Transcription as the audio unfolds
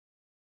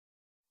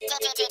The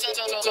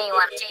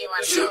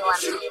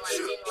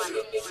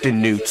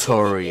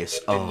notorious.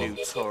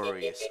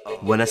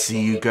 When I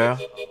see you, girl,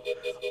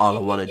 all I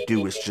wanna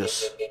do is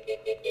just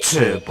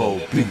turbo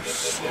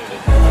boost.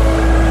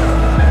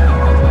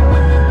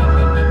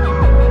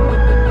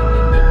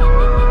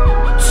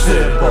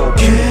 Turbo boost.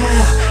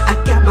 Girl, I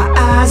got my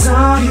eyes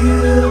on you.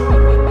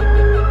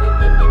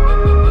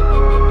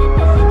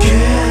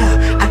 Girl,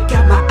 I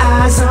got my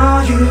eyes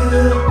on you.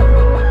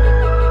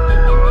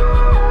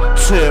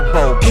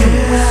 Turbo boost.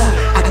 Girl,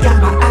 I got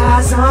my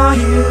eyes on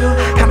you.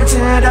 Got me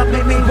turned up,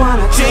 make me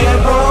wanna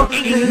turbo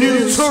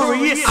boost.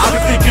 Notorious. I'll be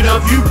thinking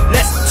of you.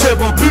 Let's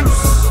turbo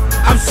boost.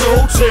 I'm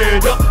so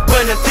turned up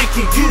when I'm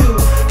thinking you.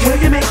 Girl,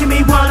 you're making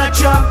me wanna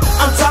jump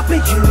on top of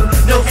you.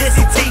 No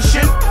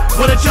hesitation,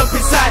 wanna jump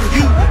inside of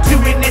you.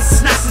 Doing this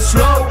nice and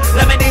slow,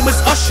 like my name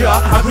was Usher.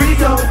 I really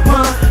don't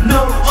want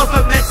no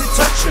other man to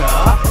touch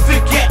her.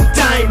 Forget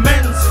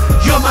diamonds,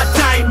 you're my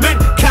diamond.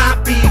 Can't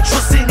be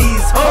trusting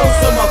these hoes,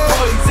 so my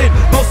poison.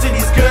 Most of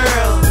these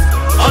girls,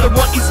 all they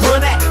want is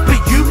money, but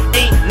you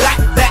ain't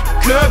like that,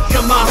 girl.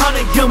 You're my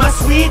honey, you're my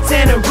sweet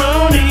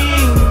tenderoni.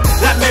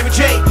 Like Mary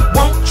J,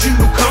 won't you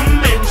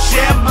come and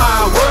share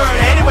my word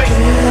anyway?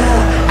 Girl,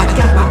 I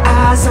got my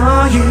eyes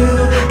on you.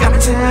 Got me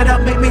turned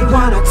up, make me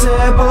wanna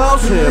turbo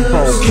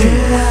boost.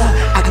 Girl,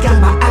 I got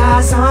my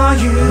eyes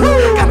on you.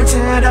 Got me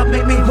turned up,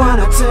 make me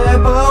wanna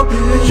turbo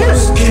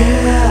boost.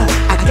 Girl,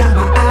 I got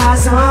my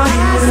eyes on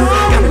you.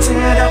 Got me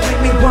turned up,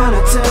 make me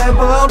wanna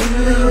turbo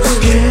boost.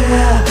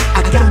 Girl,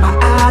 I got my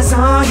eyes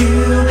on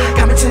you.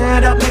 Got me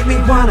turned up, make me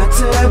wanna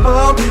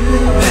turbo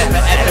boost.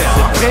 Never ever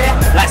compare,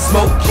 like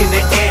smoke in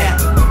the air.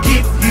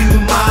 Give you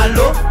my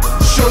love,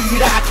 show you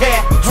that I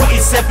care.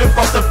 27th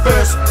of the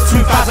 1st,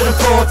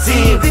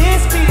 2014.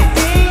 This be the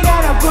day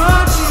that I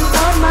want you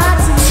on my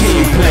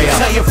Team team. player.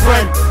 Tell your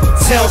friend,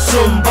 tell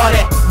somebody.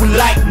 We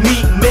like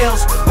meat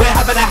meals, we're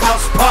having a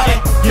house party.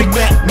 You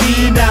met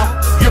me now,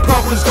 your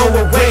problems go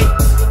away.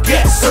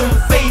 Get some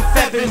faith,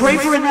 Evan. Pray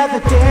for another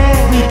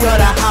day. We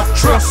gotta have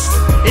trust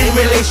in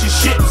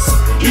relationships,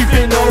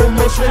 even though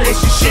most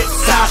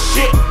relationships are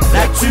shit.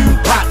 Like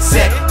Tupac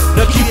said,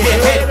 now keep your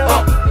head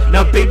up.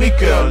 Now baby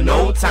girl,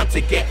 no time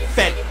to get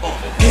fed up.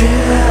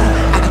 Girl,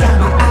 I got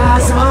my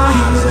eyes on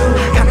you.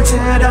 Got me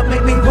turned up,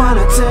 make me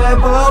wanna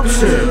turbo boost.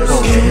 Girl,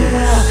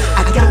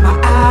 I got my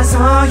eyes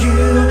on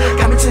you.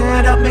 Got me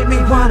turned up, make me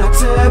wanna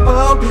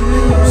turbo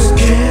boost.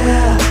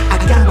 Girl, I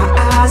got my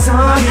eyes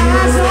on you.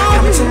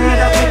 Got me turned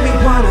up, make me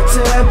wanna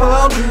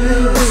turbo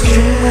boost.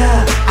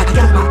 Girl, I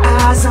got my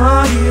eyes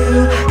on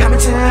you. Got me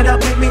turned up,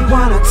 make me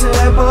wanna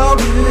turbo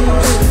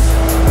boost.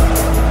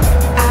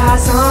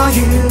 Eyes on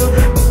you.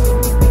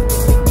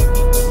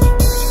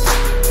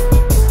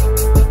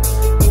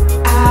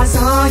 Eyes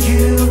on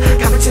you,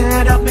 got me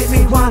turned up, make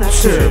me wanna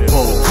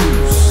Turbo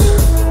boost.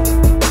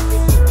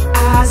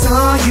 Eyes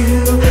on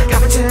you,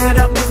 got me turned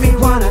up, make me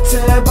wanna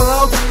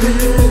turbo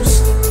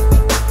boost.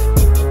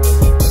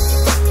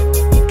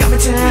 Got me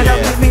turned up,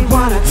 make me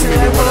wanna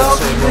turbo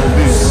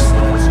boost.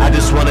 I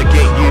just wanna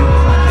get you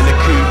in the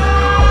coupe.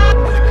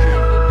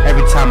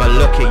 Every time I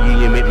look at you,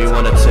 you make me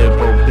wanna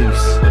turbo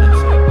boost.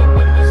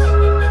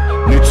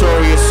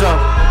 Notorious Song,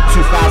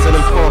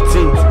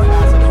 2014.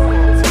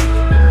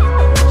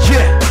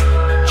 Yeah,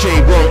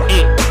 J1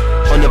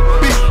 on the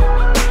beat.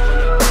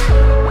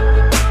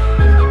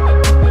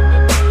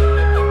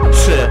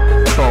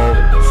 Turbo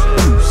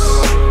boost.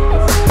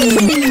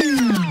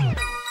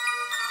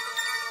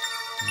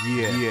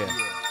 Yeah.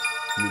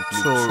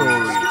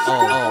 Notorious.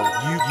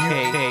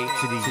 UK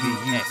to the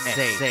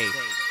USA.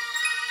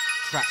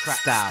 Trap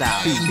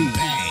style.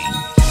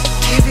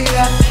 Give it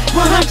up,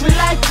 100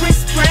 like Chris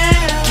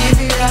Brown. Give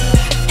it up,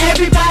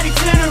 everybody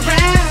turn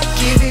around.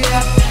 Give it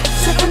up,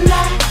 something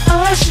like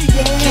Usher,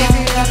 yeah. Give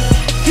it up,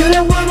 you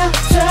don't wanna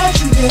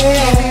touch you,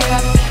 yeah. Give it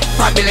up,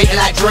 Formulated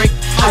like Drake,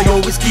 I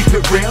always keep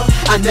it real,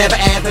 I never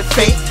ever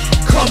fake.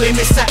 Call me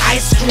Mr.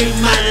 Ice Cream,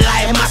 my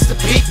life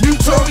masterpiece.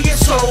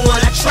 Notorious soul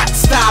on a track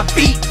star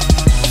beat.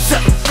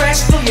 something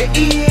fresh for your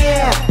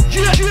ear.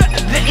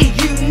 Letting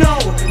you know,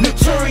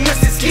 Notorious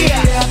is here.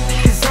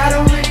 Cause I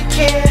don't really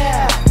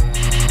care.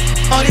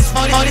 All this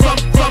from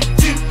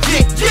to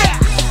yeah.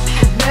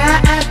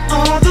 Now I'm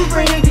on the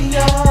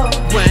radio.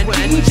 When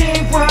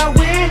DJ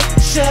Warwick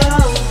show.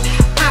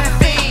 I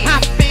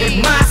feel in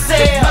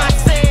myself,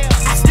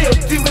 I still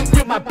do it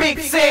with my big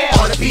self.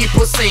 All the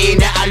people saying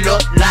that I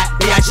look like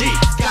B.I.G.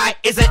 Sky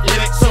isn't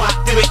limit, so I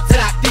do it to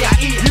that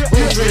D.I.E.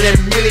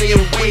 100 million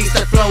ways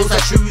to flows, I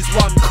choose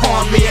one.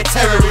 Call me a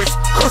terrorist,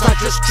 cause I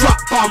just drop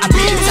bomb. I be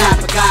the type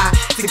of guy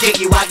to get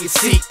you out your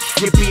seat.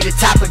 You be the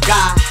type of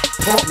guy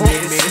put me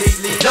to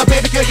sleep. Now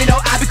baby girl, you know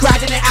I be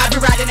grinding it, I be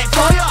riding it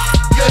for ya.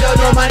 You don't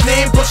know my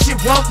name, but she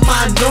want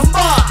my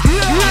number. Give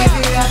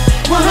it up,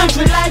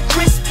 100 like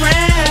Chris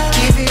Brown.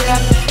 Give it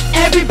up,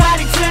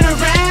 everybody turn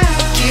around.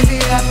 Give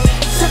it up,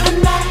 something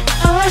like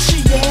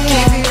Usher, yeah.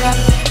 Give it up,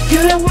 you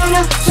don't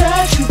wanna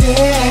touch you,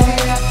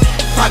 yeah.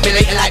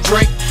 Formulated like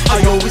Drake, I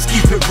always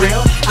keep it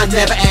real, I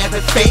never ever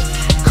fake.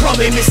 Call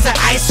me Mr.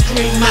 Ice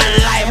Cream, my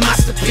life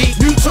masterpiece.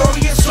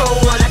 Notorious soul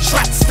on a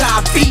track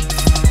star beat.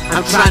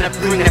 I'm trying to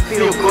bring that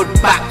feel good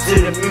back to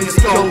the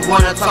music. Don't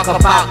wanna talk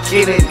about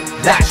killing,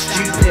 that's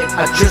stupid.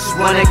 I just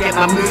wanna get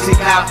my music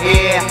out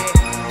here.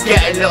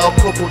 Get a little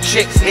couple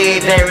chicks here,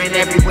 there and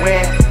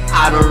everywhere.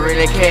 I don't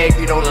really care if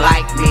you don't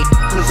like me,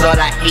 cause all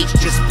that hate's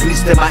just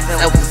boosting my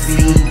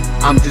self-esteem.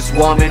 I'm just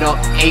warming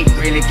up, ain't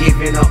really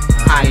giving up.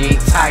 I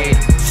ain't tired,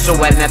 so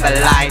I never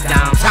lie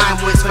down. Time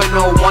waits for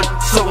no one,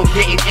 so I'm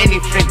getting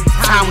anything.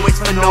 Time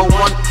waits for no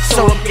one,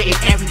 so I'm getting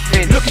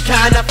everything. Looking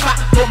kinda fat,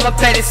 but my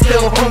belly's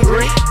still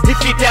hungry. If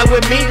you're down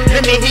with me,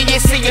 let me hear you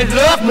say you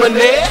love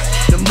money.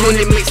 The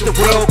money makes the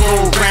world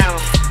go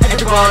round.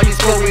 Everybody's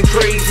going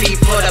crazy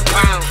for the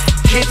pound.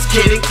 Kids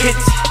killing kids,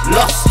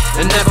 lost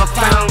and never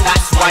found.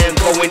 That's why I'm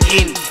going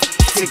in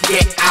to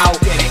get out.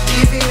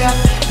 Give it up,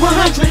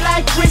 100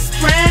 like Chris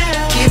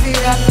Brown. give it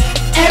up,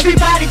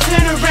 Everybody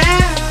turn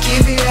around.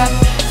 give it up,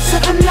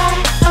 Something like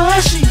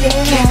Usher, give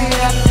yeah.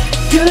 it up,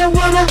 Girl, I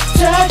wanna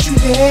touch you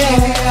give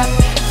there. it up.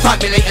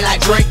 Fight me later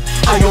like Drake,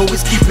 I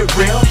always keep it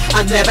real,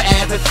 I never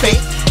ever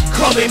fake.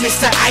 Call me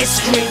Mr. Ice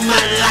Cream, my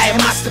life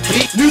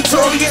masterpiece.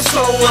 Notorious,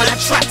 so on a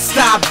track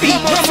star beat.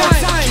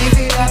 Give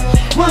it up,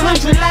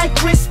 100 like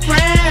Chris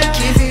Brown.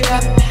 give it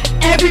up,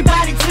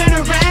 Everybody turn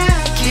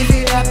around. give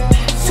it up,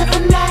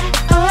 Something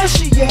like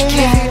Usher, give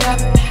yeah. it up,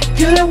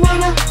 Girl, I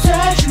wanna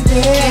touch you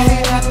give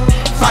there. it up.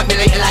 Fight me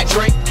later like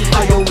Drake,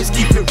 I always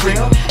keep it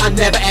real, I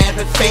never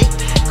ever fake.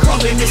 Call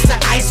me Mr.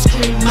 Ice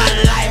Cream, my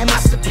life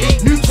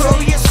masterpiece.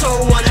 Notorious, so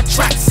on a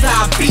track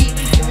star beat.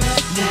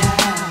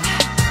 Yeah,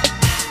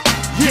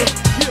 yeah.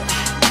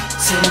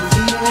 So I'm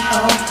feeling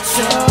oh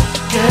so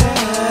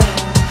good,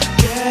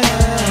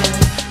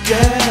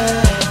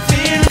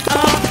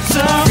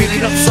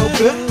 Feeling up so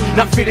good,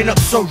 not feeling up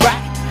so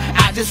right.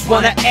 I just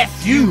wanna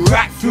F you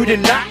right through the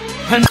night.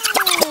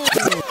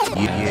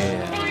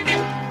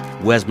 Yeah.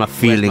 Where's my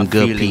feeling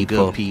good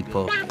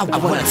people? I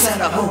wanna tell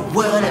the whole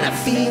world that I'm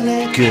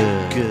feeling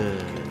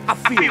Good. I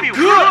feel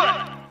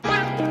good.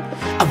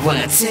 I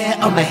wanna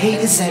tell all my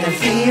haters that I'm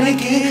feeling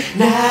good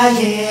now,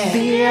 yeah.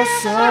 Feel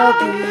so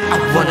good.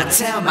 I wanna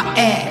tell my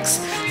ex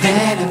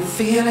that I'm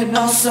feeling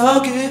oh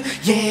so good,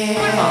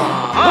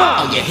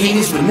 yeah. All your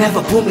haters will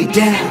never pull me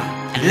down.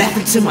 I'm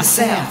laughing to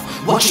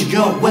myself, watching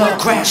your world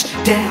crash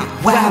down.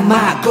 While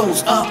mine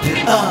goes up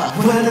and up,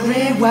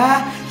 wondering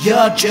why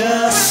you're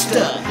just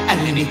stuck.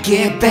 And let me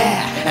get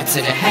back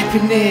to the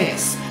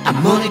happiness. And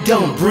money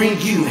don't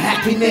bring you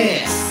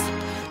happiness,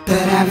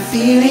 but I'm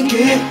feeling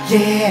good,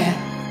 yeah.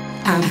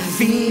 I'm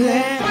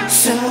feeling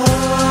so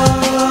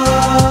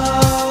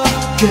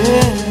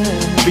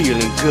good,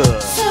 Feeling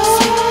good. so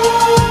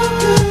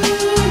good.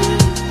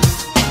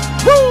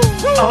 Woo!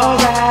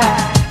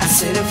 Alright, I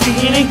said I'm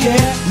feeling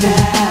good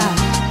now.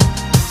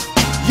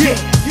 Yeah.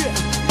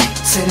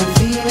 Said I'm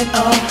feeling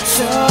oh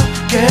so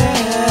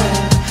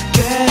good,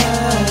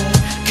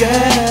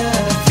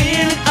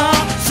 feeling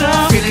oh so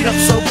Feeling up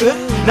so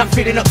good, not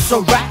feeling up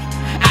so right.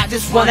 I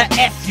just wanna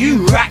F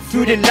you right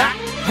through the night.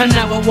 And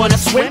now I wanna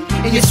swim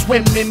in your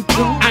swimming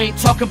pool. I ain't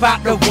talking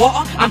about the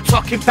water, I'm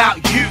talking about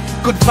you.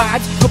 Good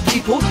vibes, good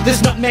people,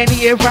 there's not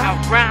many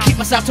around. Keep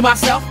myself to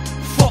myself,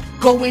 fuck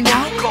going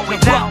out.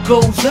 What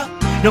goes up,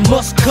 no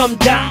must come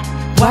down.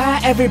 Why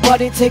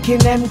everybody taking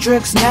them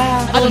drugs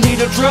now? I don't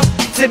need a drug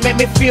to make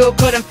me feel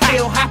good and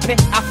feel happy.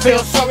 I feel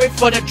sorry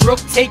for the drug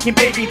taking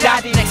baby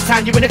daddy. Next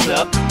time you in the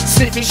club,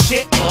 sniffing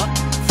shit up,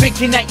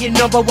 thinking that you're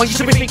number one, you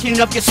should be thinking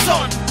of your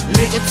son.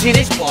 Little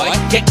teenage boy,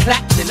 get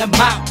clapped in the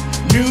mouth.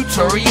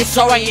 Notorious,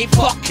 so I ain't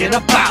fucking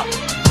about.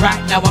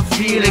 Right now I'm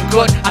feeling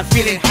good, I'm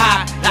feeling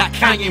high like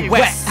Kanye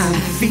West. I'm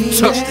feeling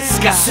Touch the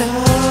sky. so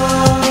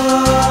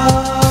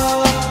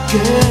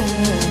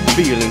good,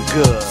 Feeling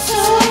good.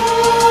 so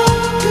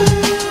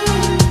good.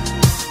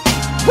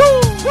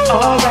 Woo!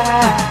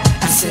 Alright,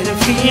 I said I'm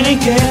feeling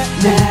good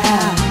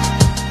now.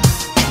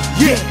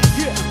 Yeah.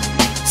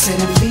 Said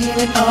I'm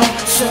feeling oh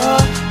so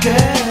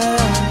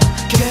good,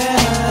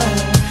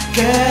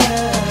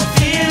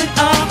 feeling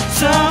oh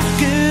so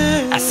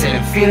good. I said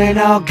I'm feeling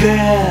all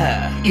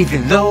good,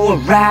 even though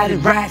I'm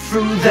riding right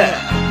through the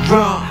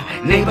wrong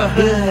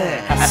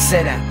neighborhood. I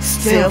said I'm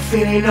still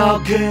feeling all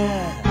good.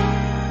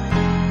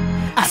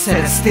 I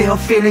said I'm still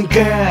feeling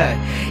good,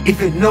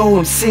 even though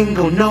I'm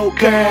single, no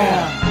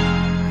girl.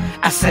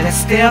 I said I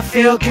still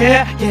feel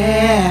good,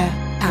 yeah.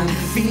 I'm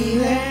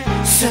feeling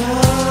so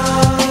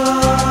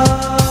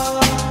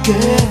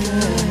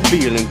good,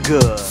 Feeling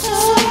good.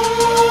 so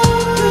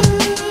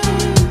good.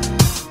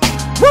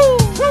 Woo!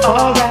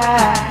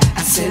 Alright,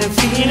 I said I'm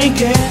feeling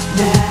good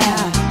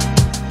now.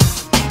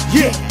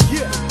 Yeah.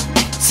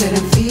 Said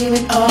I'm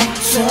feeling oh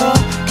so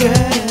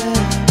good,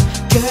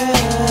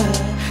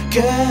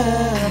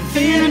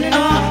 feeling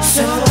oh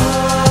so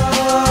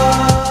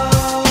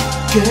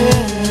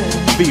good,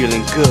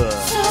 Feeling good.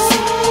 so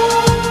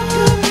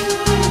good.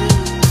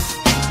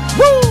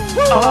 Woo!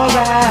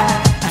 Alright,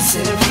 I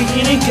said I'm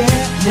feeling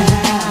good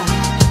now.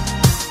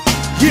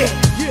 Yeah.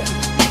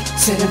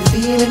 Said I'm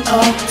feeling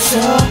oh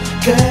so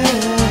good,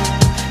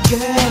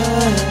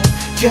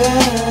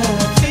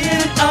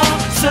 feeling oh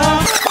so.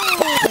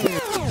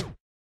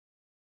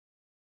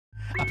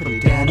 I put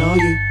it down on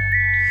you.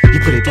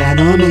 put it down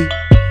on me.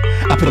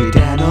 I put it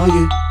down on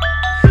you.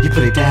 You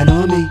put it down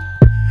on me.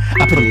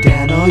 I put it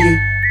down on you.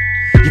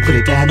 You put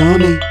it down on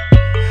me.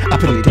 I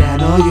put it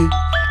down on you.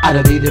 I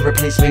don't need a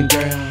replacement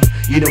girl.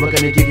 You know I'm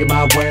gonna give you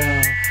my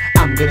world.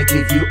 I'm gonna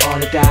give you all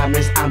the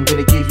diamonds. I'm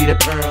gonna give you the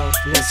pearls.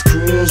 Let's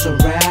cruise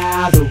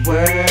around the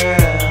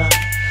world.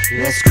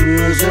 Let's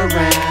cruise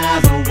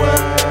around the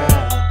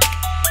world.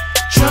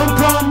 Jump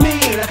on me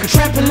like a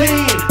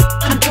trampoline.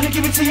 I'm gonna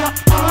give it to you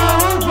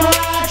all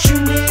what you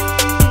need.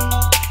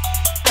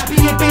 I'll be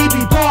your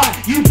baby boy,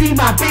 you be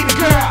my baby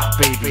girl.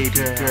 Baby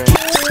girl.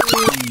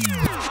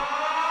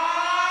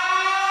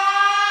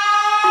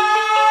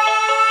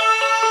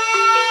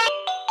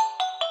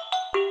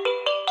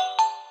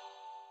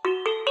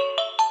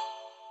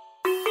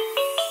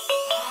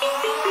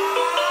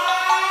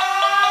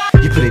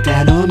 You put it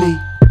down on me.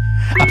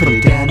 I put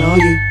it down on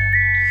you.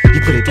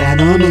 You put it down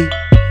on me.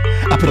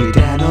 I put it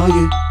down on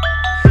you.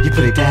 You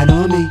put it down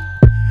on me.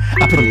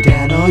 I put it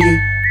down on you.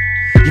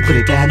 You put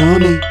it down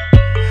on me.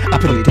 I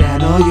put it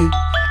down on you.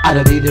 I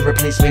don't need a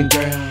replacement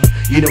girl.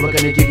 You know I'm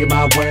gonna give you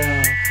my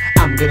world.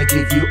 I'm gonna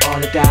give you all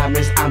the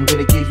diamonds. I'm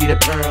gonna give you the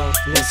pearls.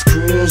 Let's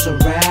cruise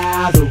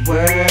around the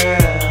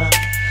world.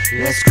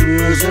 Let's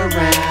cruise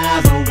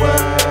around the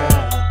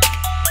world.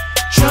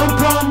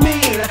 Jump on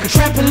me like a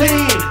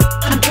trampoline.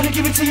 I'm gonna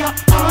give it to you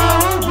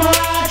all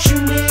what you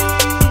need.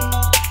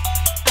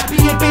 I'll be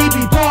your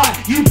baby boy,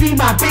 you be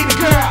my baby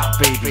girl.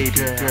 Baby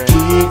girl.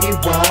 Give you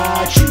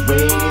what you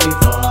waiting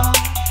for.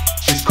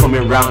 She's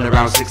coming round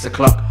around 6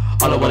 o'clock.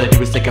 All I wanna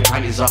do is take her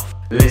panties off.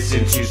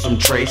 Listen to some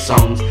Trey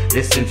songs,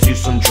 listen to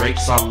some Drake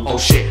songs. Oh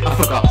shit, I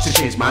forgot to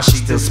change my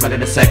sheet. Still smelling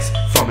the sex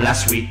from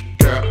last week.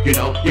 Girl, you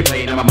know, you're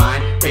playing on my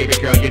mind. Baby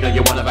girl, you know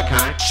you're one of a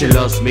kind. She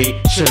loves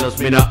me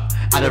not.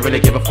 I don't really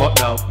give a fuck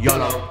though,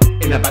 YOLO.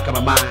 In the back of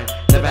my mind,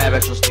 never ever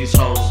trust these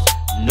hoes.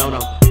 No, no.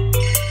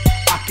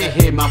 I can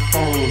hear my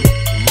phone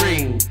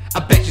ring. I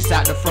bet she's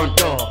out the front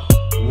door.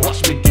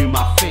 Watch me do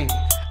my thing.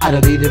 I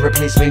don't need a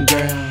replacement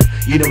girl.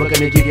 You know I'm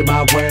gonna give you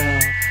my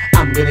world.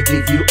 I'm gonna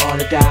give you all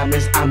the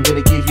diamonds. I'm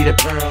gonna give you the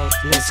pearls.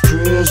 Let's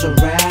cruise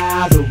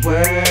around the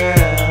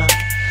world.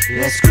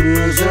 Let's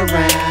cruise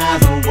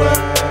around the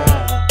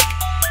world.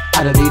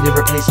 I don't need a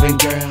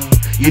replacement girl.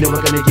 You know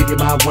I'm gonna give you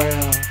my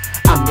world.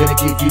 I'm gonna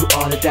give you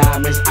all the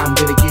diamonds. I'm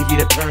gonna give you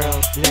the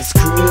pearls. Let's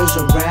cruise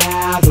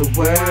around the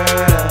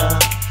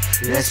world.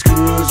 Let's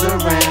cruise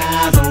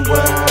around the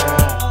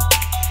world.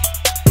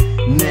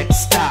 Next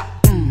stop,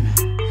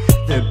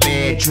 the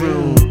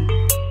bedroom.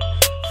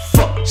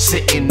 Fuck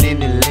sitting in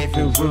the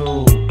living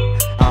room.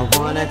 I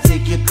wanna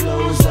take your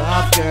clothes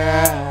off,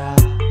 girl.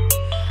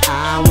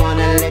 I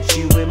wanna let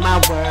you in my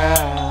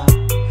world.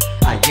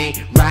 I ain't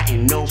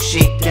writing no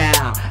shit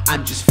down,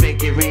 I'm just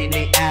figuring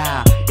it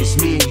out. It's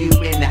me and you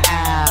in the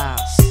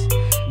house.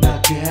 Now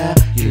girl,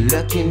 you're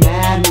looking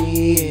at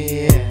me,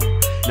 yeah.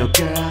 No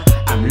girl,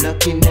 I'm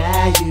looking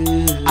at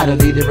you. I don't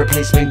need a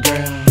replacement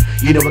girl.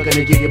 You know I'm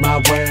gonna give you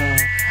my world.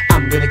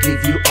 I'm gonna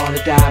give you all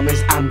the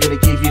diamonds. I'm gonna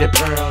give you the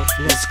pearls.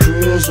 Let's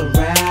cruise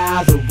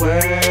around the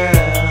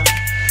world.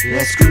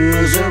 Let's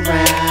cruise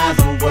around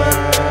the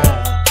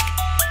world.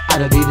 I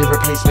don't need a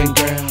replacement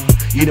girl.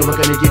 You know I'm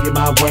gonna give you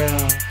my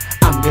world.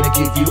 I'm gonna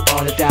give you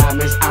all the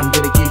diamonds. I'm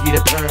gonna give you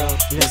the pearls.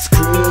 Let's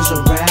cruise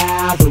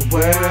around the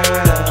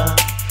world.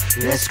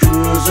 Let's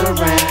cruise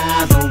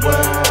around the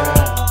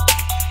world.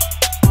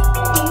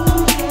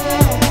 Ooh,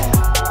 yeah.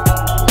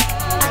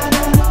 I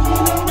don't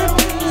need a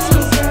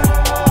replacement girl.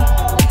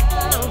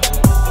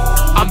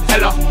 I'm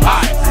hella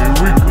high. Here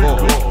we go.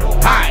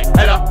 High.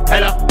 Hella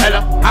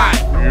high.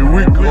 Here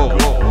we go.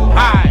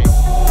 High.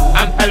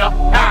 I'm hella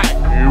high.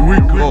 Here we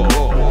go.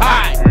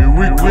 High. Here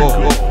we go.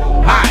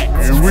 High.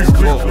 Here we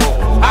go.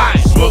 High.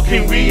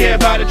 Smoking weed here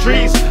by the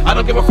trees. I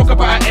don't give a fuck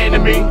about an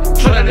enemy.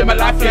 Tryna live my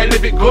life, yeah,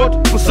 live it good.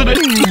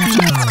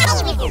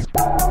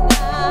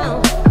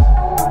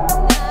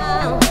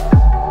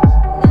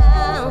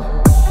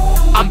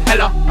 I'm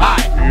hella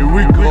high. Here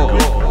we go.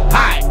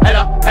 High.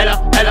 Hella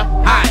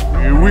high.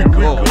 Here we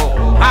go.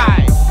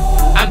 High.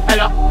 I'm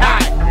hella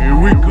high. Here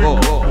we go.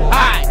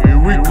 High. Here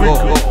we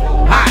go.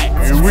 High.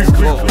 Here we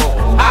go.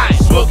 High.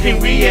 Smoking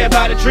weed here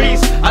by the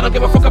trees. I don't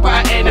give a fuck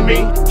about an enemy.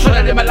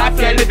 Tryna live my life,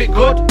 yeah, live it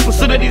good. But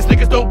some of these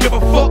niggas don't give a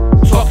fuck.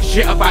 Talking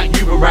shit about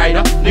you, a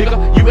rider.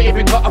 Nigga, you ain't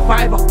even got a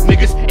fiver.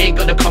 Niggas ain't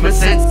got the common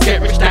sense.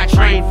 Get rich that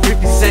train,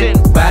 50 cent.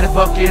 Why the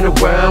fuck in the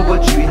world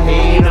would you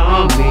hate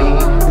on me?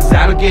 Cause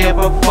I don't give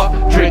a fuck.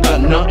 Drink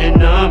got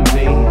nothing on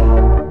me.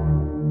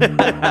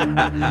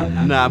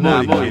 Nah, I'm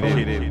only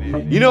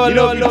kidding. You know I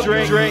love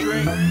you, drink.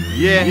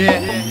 Yeah.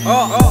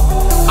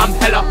 I'm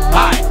hella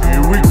high.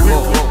 Here we go.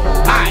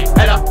 High.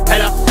 Hella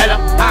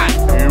high.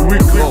 Here we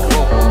go.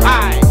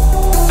 High.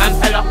 I'm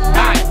hella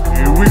high.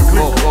 Here we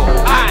go.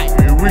 High.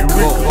 Here we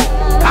go.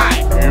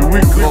 High. Here we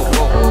go.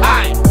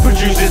 High.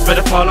 Producers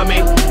better follow me.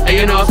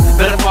 A&Rs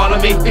better follow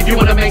me. If you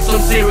wanna make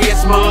some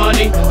serious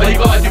money, all you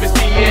gotta do is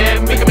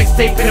DM. Make a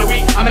mixtape in a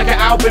week. I make an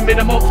album in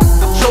a month.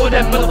 Show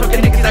them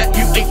motherfucking niggas that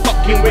you ain't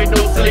fucking with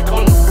no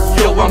silicone.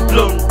 Yo, I'm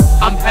blown.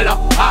 I'm hella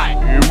high.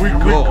 Here we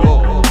go.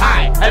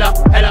 High. Hella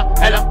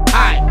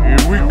high.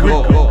 Here we go.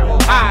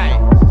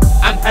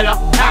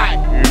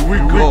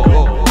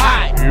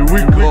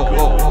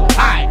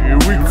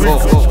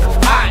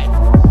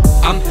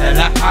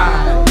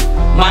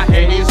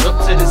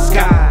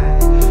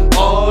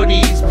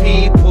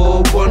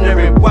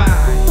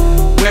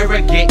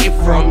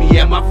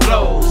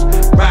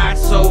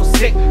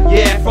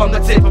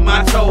 tip of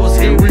my toes.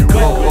 Here we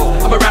go.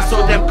 I'ma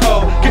wrestle them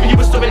cold, giving you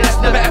a story that's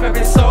never ever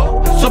been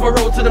sold. So I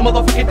roll to the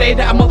motherfucking day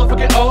that I'm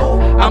motherfucking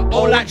old. I'm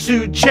old like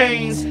 2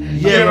 Chainz.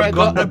 Yeah, I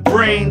got the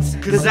brains,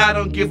 cause I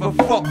don't give a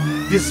fuck.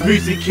 This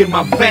music in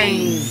my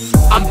veins.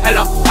 I'm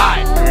hella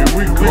high. Here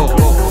we go.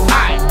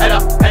 High, hella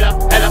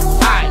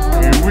high.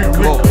 Here we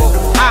go.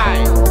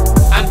 High,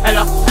 I'm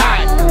hella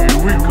high.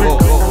 Here we go.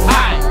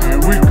 High, Here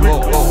we go.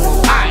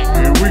 high,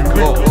 Here we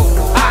go.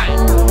 high.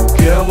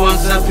 Girl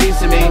wants a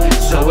piece of me,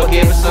 so I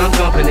give her some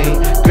company.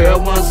 Girl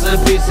wants a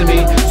piece of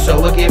me,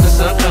 so I give her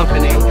some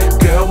company.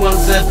 Girl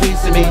wants a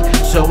piece of me,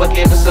 so I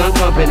give her some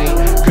company.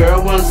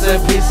 Girl wants a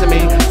piece of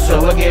me,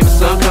 so I give her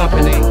some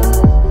company.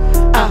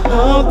 I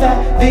hope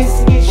that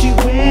this gets you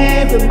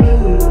in the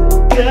mood.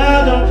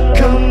 Girl, don't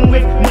come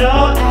with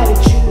no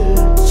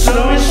attitude.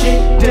 Slowing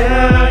shit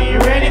down, you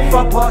ready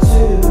for part 2?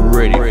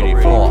 Ready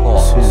for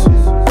part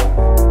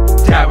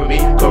 2. Die with me,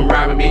 come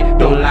ride with me,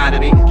 don't lie to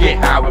me, get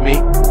high with me.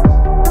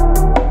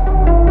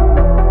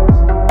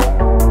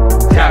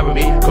 Die with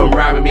me, come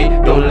ride with me,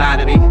 don't lie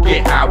to me,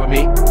 get high with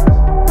me.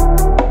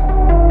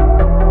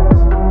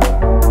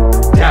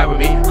 Die with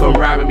me, come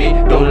ride with me,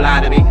 don't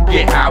lie to me,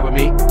 get high with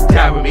me.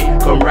 Die with me,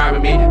 come ride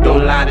with me,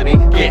 don't lie to me,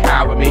 get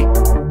high with me.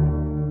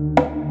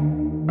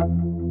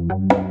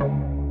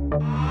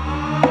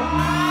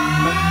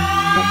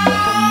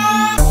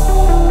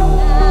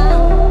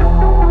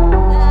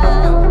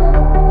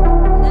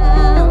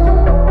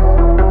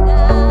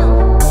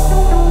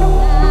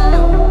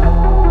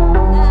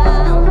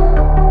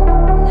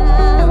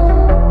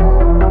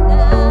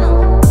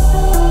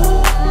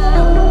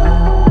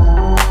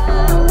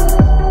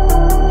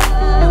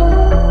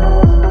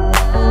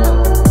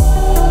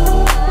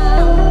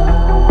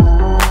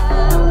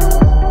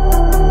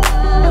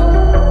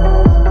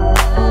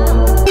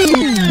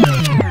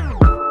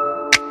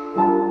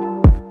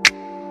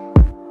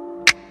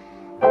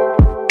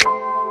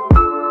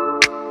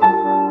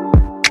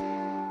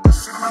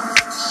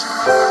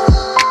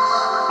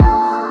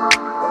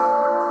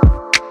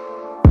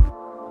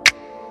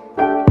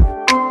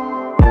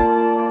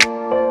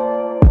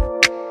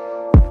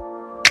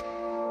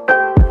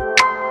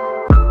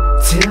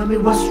 Tell me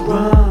what's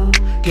wrong,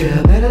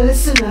 girl, better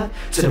listen up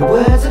to the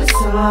words of the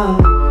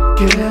song.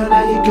 Girl,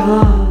 now you're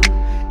gone,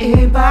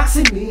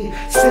 inboxing me,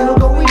 still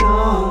going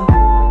on.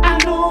 I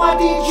know I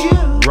did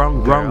you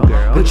Wrong, girl.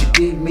 but you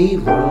did me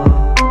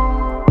wrong.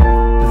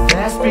 But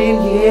that's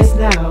been years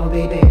now,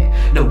 baby.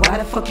 Now why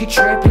the fuck you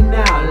tripping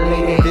now,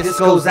 lady? This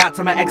goes out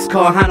to my ex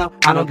call Hannah.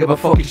 I don't give a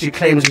fuck if she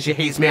claims that she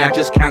hates me, I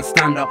just can't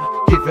stand up.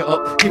 Give it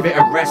up, give it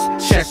a rest,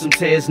 shed some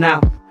tears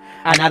now.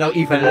 And I don't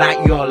even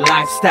like your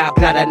lifestyle.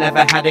 Glad I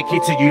never had a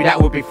kid to you,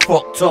 that would be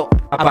fucked up.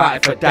 About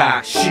if I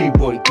die, she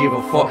wouldn't give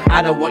a fuck.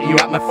 I don't want you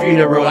at my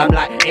funeral, I'm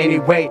like,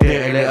 anyway.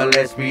 Dirty little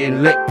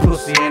lesbian, lick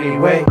pussy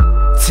anyway.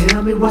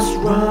 Tell me what's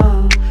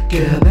wrong,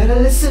 girl, better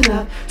listen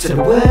up to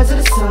the words of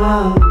the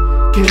song.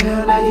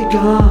 Girl, now you're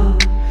gone,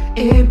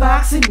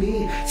 inboxing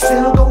me,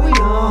 still going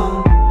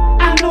on.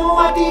 I know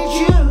I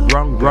did you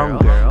Wrong, girl.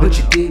 but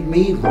you did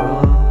me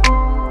wrong.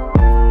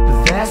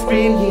 But that's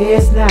been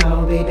years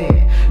now, baby.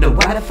 Now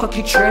why the fuck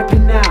you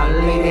tripping now,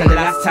 lady? And the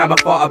last time I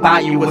thought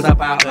about you was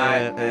about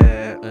like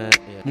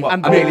what, a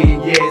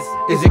million years.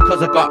 Is it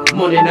cause I got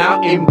money now,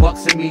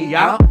 inboxing me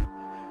out?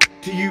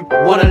 Do you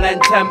wanna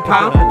lend £10?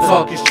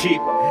 Talk is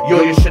cheap,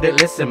 yo, you shouldn't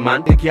listen,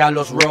 man. The girl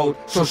lost road,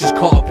 so she's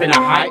caught up in a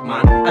hype,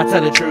 man. I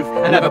tell the truth,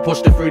 I never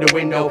pushed her through the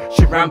window.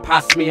 She ran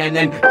past me and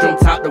then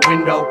jumped out the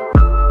window.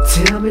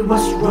 Tell me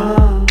what's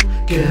wrong,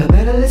 girl,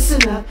 better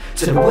listen up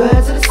to the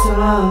words of the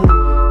song.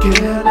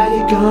 Girl, now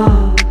you're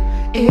gone,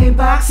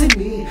 inboxing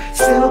me,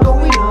 still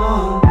going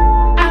on.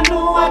 I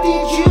know I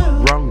did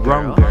you Wrong,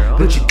 girl.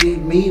 but you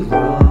did me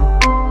wrong.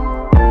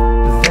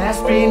 But that's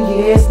been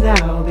years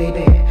now,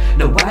 baby.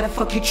 Now why the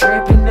fuck you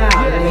tripping now,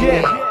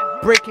 lady?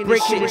 Breaking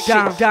this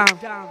shit down.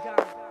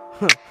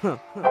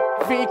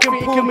 Think you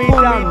can pull me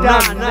down?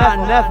 Nah,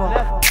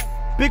 never.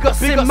 Big up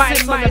Sim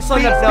Mike's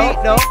on the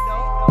beat though.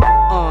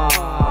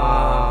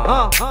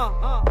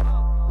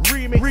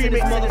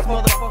 Remix,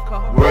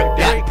 motherfucker. Work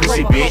that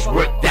pussy bitch,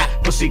 work that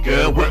pussy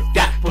girl, work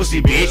that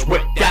pussy bitch,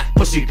 work that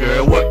pussy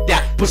girl, work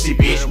that pussy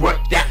bitch, work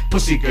that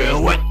pussy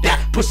girl, work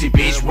that pussy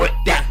bitch, work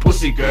that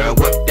pussy girl,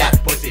 work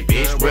that pussy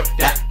bitch, work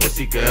that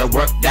pussy girl,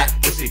 work that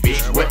pussy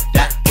bitch, work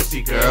that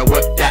pussy girl,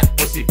 work that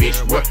pussy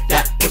bitch, work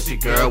that pussy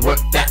girl, work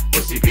that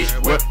pussy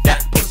bitch, work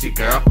that pussy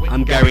girl.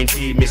 I'm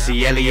guaranteed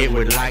Missy Elliott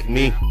would like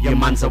me. Your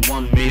man's a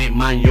 1 minute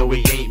man, yo,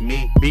 he ain't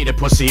me. Beat the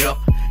pussy up.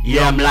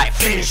 Yeah, I'm like,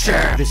 finish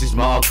her. This is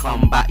Mortal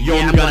Kombat. Yo,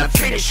 I'm gonna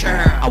finish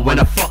her. And when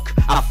I fuck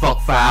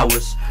for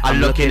hours. I'm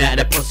looking at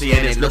the pussy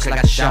and it looks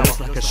like a shower.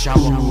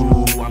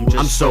 Ooh,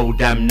 I'm so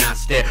damn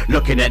nasty.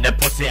 Looking at the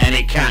pussy and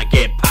it can't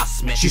get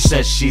past me. She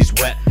says she's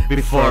wet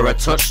before I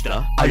touched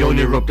her. I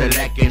only rubbed her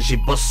leg and she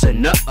busts a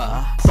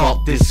nutter.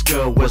 Thought this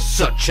girl was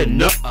such a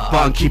nutter, but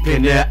I'm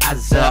keeping her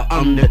as a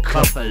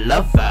undercover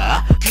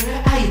lover.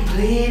 Girl, are you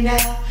playing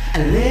now?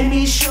 And let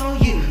me show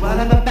you what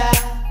I'm about.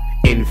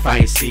 In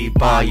fancy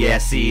bar, yeah,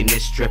 seeing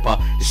this stripper.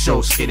 The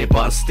show's skinny, but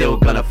I'm still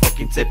gonna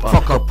fucking tip her.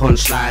 Fuck her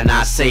punchline,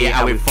 I say it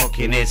how it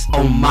fucking is.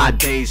 On my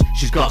days,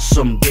 she's got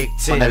some big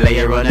tits. Wanna lay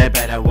her on her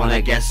bed, I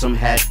wanna get some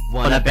head.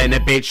 Wanna bend a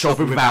bitch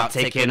over without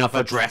taking off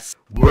her dress.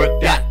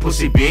 Work that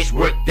pussy bitch,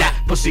 work that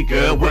pussy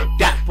girl, work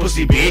that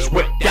pussy bitch,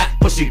 work that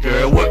pussy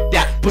girl, work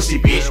that pussy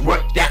bitch,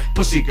 work that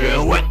pussy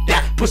girl, work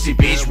that pussy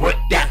bitch, work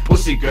that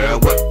pussy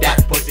girl, work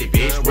that pussy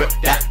bitch, work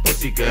that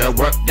pussy girl,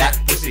 work that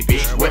pussy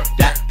bitch, work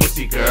that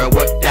pussy girl,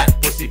 work that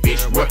pussy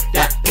bitch, work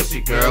that pussy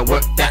girl,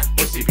 work that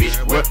pussy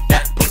bitch, work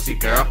that pussy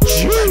girl.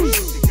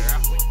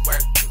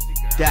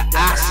 That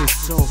ass is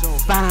so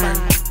fine,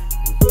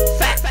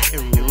 fat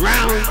and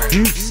round,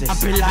 juicy. I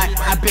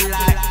be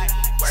like,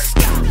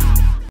 stop.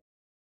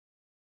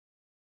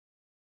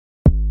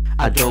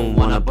 I don't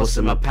wanna bust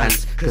in my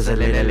pants, cause a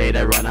little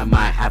later on I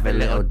might have a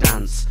little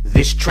dance.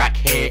 This track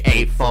here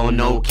ain't for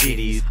no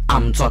kiddies,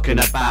 I'm talking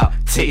about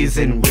titties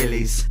and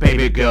willies.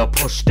 Baby girl,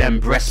 push them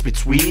breasts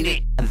between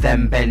it, and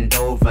then bend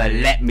over,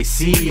 let me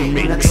see you.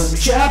 When I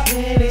put your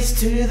panties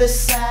to the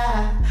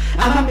side,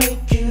 I'ma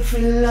make you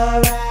feel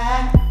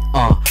alright.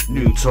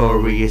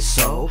 Notorious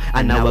so,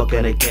 and now we're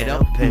gonna get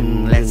up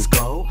and let's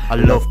go. I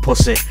love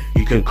pussy,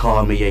 you can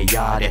call me a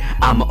yardie.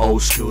 I'm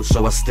old school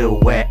so I still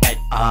wear it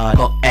hard.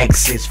 Got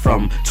exes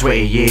from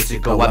 20 years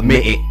ago,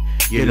 admit it.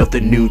 You love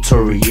the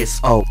notorious,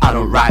 oh, I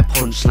don't write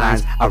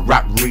punchlines, I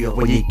rap real.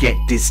 When you get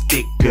this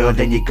dick girl,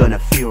 then you're gonna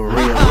feel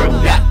real.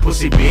 Work that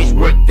pussy bitch,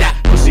 work that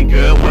pussy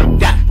girl, work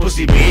that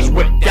pussy bitch,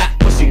 work that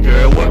pussy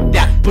girl, work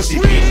that pussy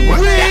bitch,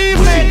 work that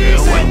pussy girl,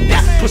 work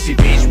that pussy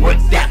bitch, work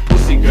that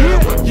pussy girl,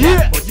 work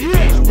that pussy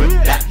bitch, work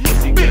that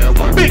pussy girl,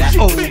 work that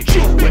pussy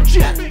bitch, work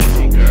that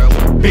pussy girl.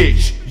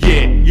 Bitch,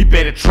 yeah, you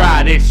better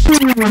try this.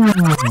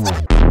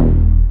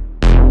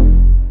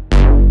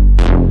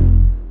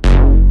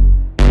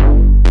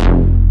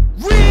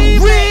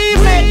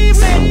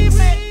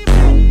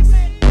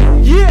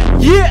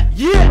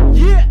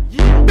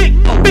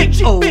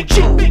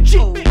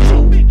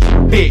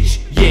 Bitch,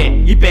 yeah,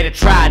 you better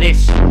try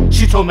this.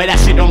 She told me that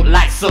she don't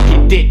like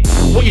sucking dick.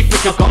 What you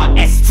think I got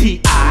an STI?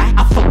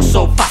 I fuck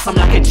so fast I'm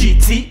like a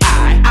GTI.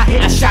 I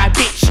hit a shy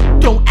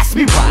bitch, don't ask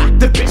me why.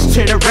 The bitch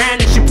turned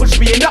around and she pushed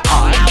me in the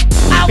eye.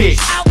 Bitch,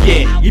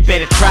 yeah, you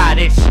better try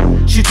this.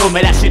 She told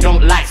me that she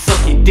don't like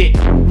sucking dick.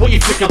 What you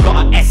think I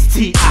got an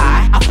STI?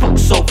 I fuck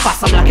so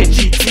fast I'm like a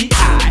GTI.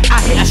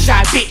 I hit a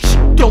shy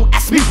bitch, don't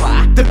ask me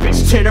why. The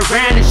bitch turned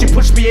around and she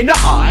pushed me in the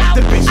eye.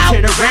 The bitch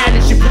turned around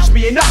and she pushed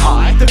me in the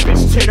eye. The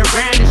bitch turned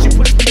around and she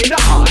pushed me in the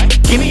eye.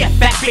 Give me a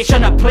fat bitch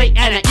on a plate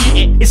and I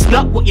eat it. It's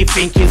not what you're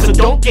thinking, so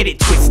don't get it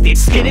twisted.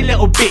 Skinny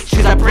little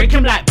bitches, I break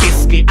them like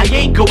biscuit. I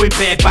ain't going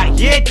bareback,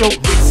 yeah, don't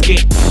risk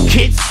it.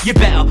 Kids, you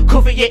better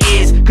cover your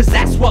ears, cause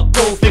that's what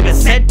Goldfinger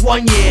said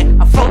one year.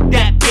 I fucked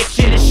that bitch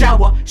in the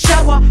shower,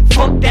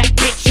 fuck that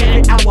bitch in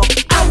an hour.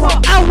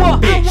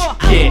 Bitch,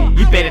 yeah,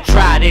 you better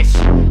try this.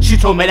 She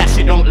told me that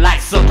she don't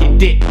like sucking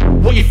dick.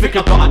 What you think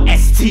I got an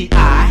STI?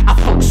 I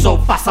fuck so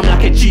fast I'm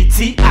like a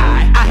GTI.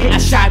 I hit a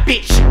shy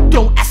bitch,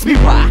 don't ask me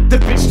why. The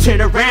bitch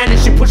turned around and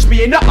she pushed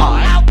me in the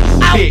eye.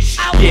 Bitch,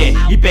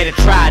 yeah, you better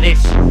try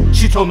this.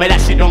 She told me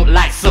that she don't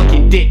like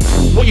sucking dick.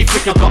 What you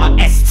think I got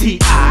an STI?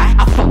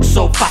 I fuck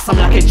so fast I'm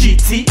like a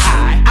GTI.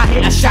 I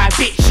hit a shy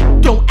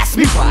bitch, don't ask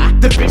me why.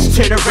 The bitch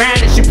turned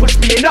around and she pushed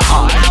me in the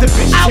eye. The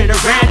bitch turned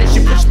around and she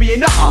pushed me in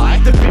the eye.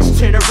 The bitch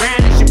turned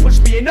around and she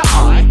pushed me in the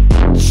eye.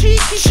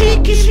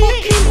 Cheeky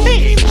fucking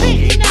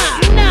bitch.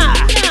 Nah.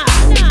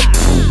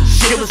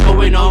 Shit was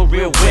going on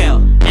real well,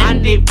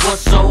 and it was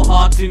so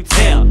hard to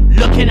tell.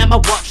 Looking at my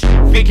watch,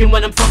 thinking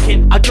when I'm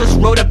fucking, I just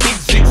wrote a big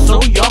zoo,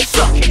 so y'all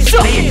sucking.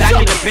 Laying back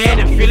in the bed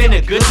and feeling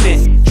the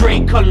goodness.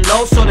 Drink on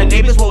low so the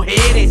neighbors won't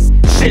hear this.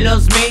 She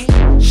loves me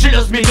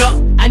not,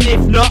 and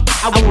if not,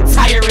 I will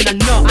tie her in a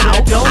knot. And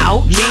I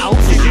don't need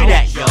to do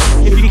that, yo.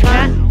 If you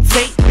can't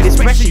take this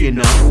pressure, you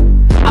know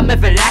I'm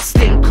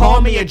everlasting,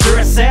 call me a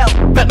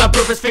Duracell. Bet my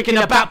brother's thinking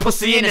about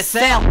pussy in a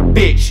cell.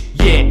 Bitch,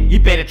 yeah, you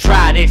better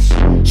try this.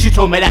 She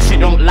told me that she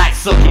don't like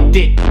sucking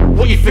dick.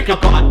 What you think I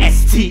got an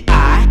STI?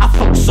 I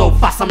fuck so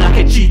fast I'm like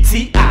a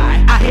GTI.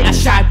 I hit a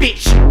shy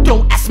bitch,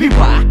 don't ask me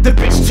why. The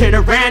bitch turned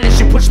around and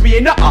she pushed me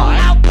in the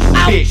eye.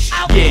 Bitch,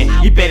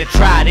 yeah, you better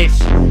try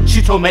this.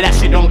 She told me that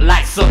she don't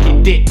like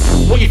sucking dick.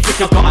 What you think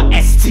I got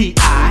an STI?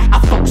 I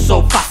fuck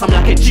so fast I'm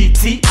like a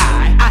GTI.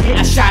 I hit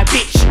a shy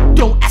bitch,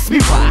 don't ask me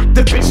why.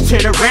 The bitch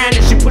turned around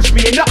and she pushed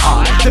me in the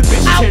eye. The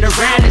bitch turned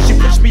around and she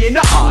pushed me in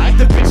the eye.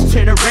 The bitch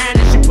turned around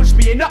and she pushed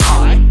me in the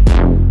eye.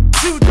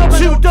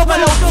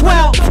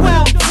 20012.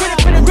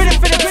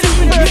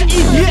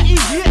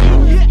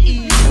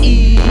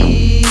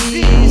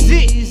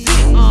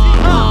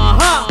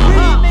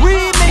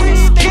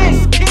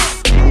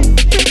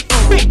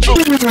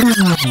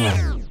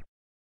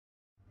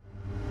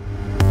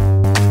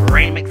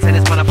 Remix in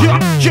this motherfucker.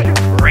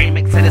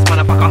 Remix in this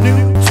motherfucker.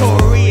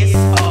 Notorious.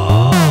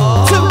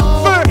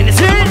 In this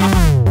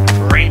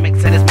motherfucker. Remix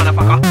in this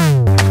motherfucker.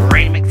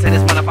 Remix in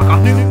this motherfucker.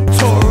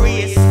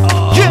 Notorious.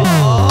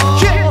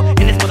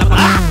 In this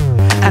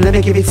motherfucker. And let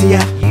me give it to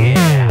ya.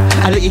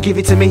 Yeah. I let you give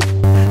it to me.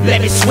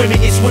 Let me swim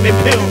in your swimming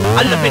pool.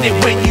 I love loving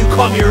it when you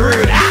call me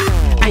rude.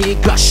 I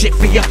ain't got shit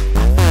for ya,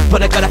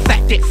 but I got a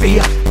fat dick for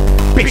ya.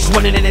 Bitch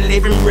running in the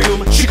living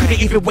room, she couldn't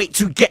even wait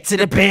to get to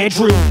the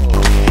bedroom.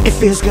 It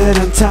feels good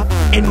on top.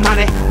 In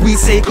money, we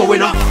say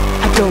going up.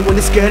 I don't want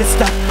this girl to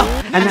stop.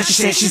 And now she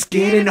says she's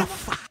getting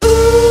off. Ooh,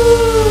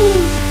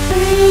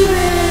 baby,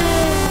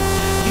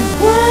 you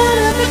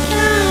one of a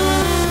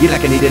kind. You're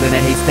like a needle in a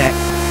haystack.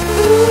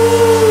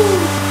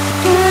 Ooh,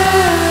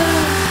 girl,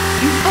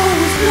 you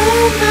always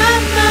blow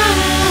my mind.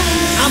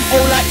 I'm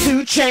all like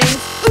 2 Chainz.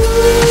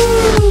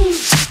 Ooh,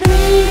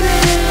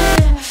 baby,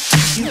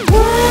 you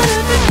one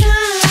of a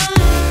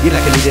kind. You're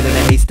like a needle in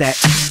a haystack.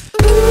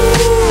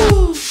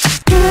 Ooh,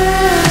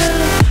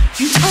 girl,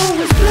 you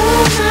always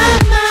blow my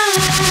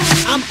mind.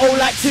 I'm all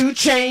like 2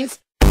 Chainz.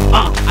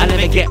 And let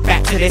me get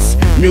back to this.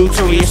 New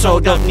to you, so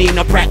don't need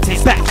no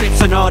practice.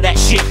 Backflips and all that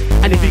shit.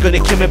 And if you're gonna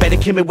kill me, better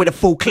kill me with a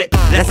full clip.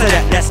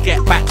 Let's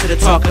get back to the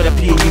talk of the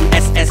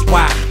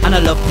P-U-S-S-Y. And I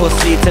love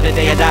pussy to the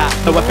day I die.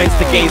 No offense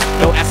to gays,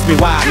 don't ask me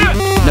why.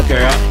 No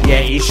girl,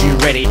 yeah, is you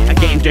ready? I'm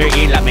getting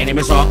dirty like my name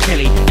is R.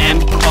 Kelly.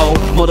 M-O,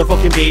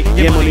 motherfucking B.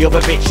 Yeah, money over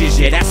bitches,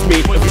 yeah, that's me.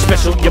 If you're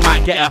special, you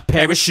might get a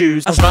pair of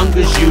shoes. As long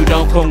as you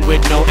don't come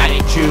with no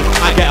attitude,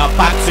 I get a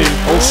bag too.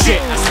 Oh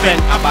shit, I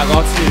spent a bag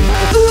or 2.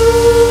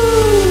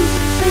 Ooh,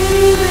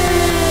 baby,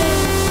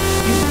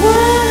 you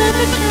one of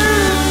a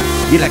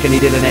kind. You're like a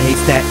needle in a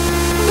haystack.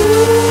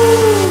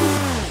 Ooh,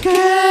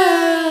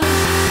 girl,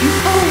 you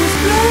always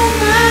blow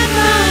my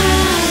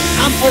mind.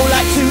 I'm all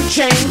like 2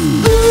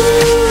 Chainz.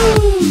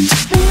 Ooh,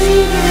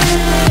 baby,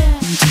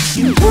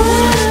 you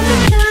one of a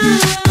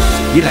kind.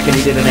 You're like a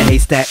needle in a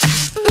haystack.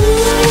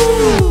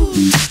 Ooh,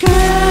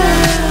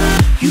 girl,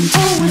 you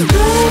always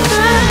blow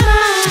my mind.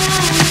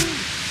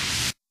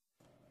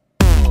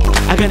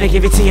 I'm gonna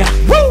give it to ya.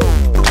 Woo!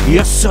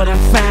 You're so damn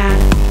fine.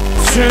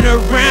 Turn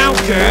around,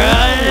 girl.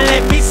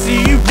 Let me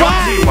see you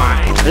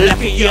ride. Look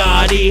at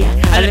Yardy.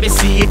 And let me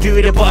see you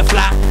do the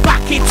butterfly.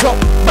 Back it up,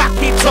 back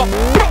it up.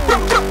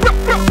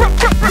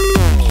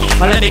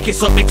 Let me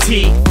kiss up my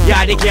tea.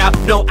 Yardy girl,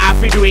 no I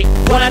fi do it.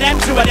 1 of them,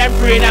 2 of them,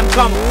 3 of them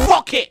come.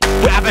 Fuck it,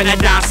 we're having a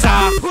dance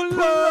off.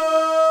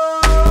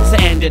 It's the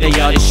end of the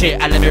Yardy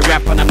shit. And let me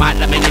rap on the mic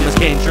like my name was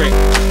Kendrick.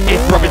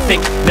 If Robin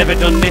Thicke never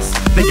done this,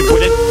 then you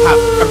wouldn't have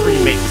a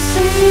remix.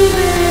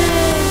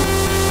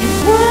 You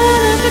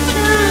one of a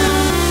kind.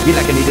 You're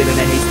like a needle in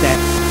a haystack.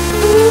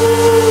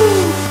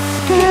 Ooh,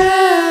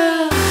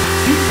 girl,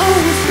 you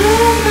always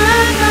blow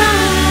my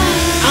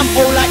mind. I'm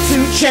all like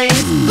 2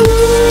 Chainz. Ooh,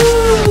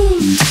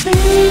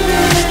 baby,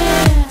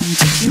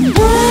 you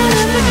one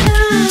of a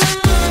kind.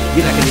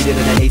 You're like a needle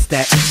in a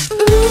haystack.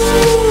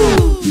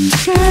 Ooh,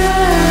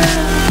 girl,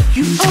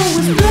 you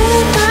always blow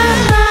my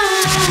mind.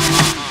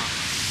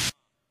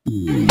 She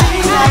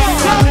likes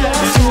something,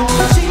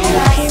 she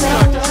likes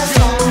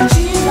something,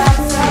 she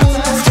likes something,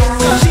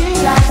 she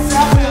likes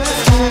something,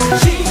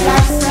 she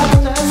likes something,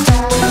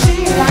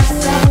 she likes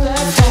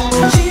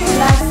something, she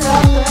likes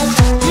something,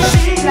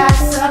 she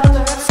likes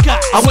something.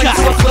 I went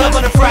to a club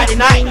on a Friday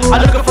night.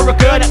 I'm looking for a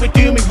girl that would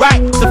do me right.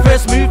 The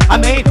first move I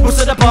made was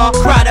to the bar.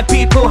 Crowd of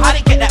people, how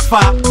did it get that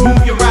far?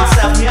 Move your ass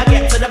out, me I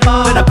get to the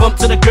bar. Then I bumped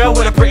to the girl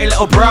with a pretty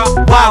little bra.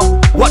 Wow,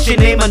 what's your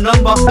name and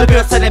number? The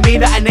girl telling me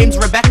that her name's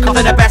Rebecca.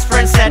 Then her best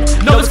friend said,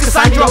 no, it's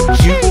Cassandra.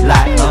 You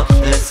light up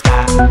the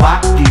sky.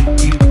 Why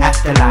do you have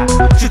to lie?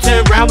 She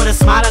turned round with a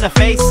smile on her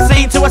face,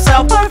 saying to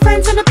herself,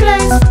 boyfriend's in the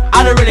place.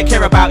 I don't really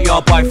care about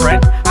your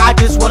boyfriend, I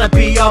just wanna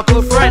be your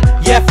good friend.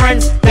 Yeah,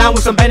 friends, down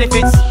with some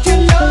benefits,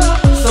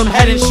 some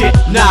head and shit.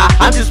 Nah,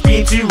 I'm just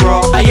being too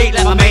raw. I ain't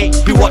like my mate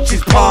who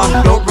watches porn.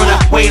 Don't run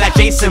away like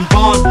Jason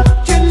Bourne.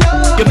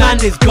 Your man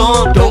is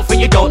gone. Don't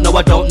think you don't know,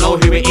 I don't know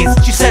who it is.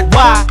 She said,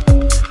 why?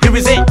 Who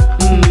is it?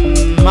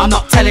 I'm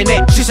not telling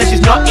it. She said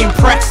she's not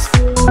impressed.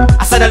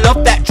 I said I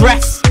love that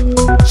dress.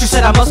 She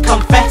said I must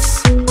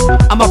confess,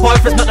 and my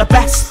boyfriend's not the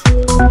best.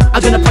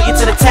 I'm gonna put you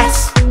to the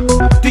test.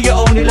 Do you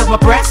only love my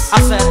breasts?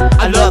 I said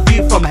I love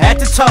you from head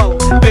to toe.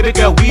 Baby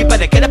girl, we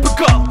better get up and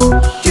go.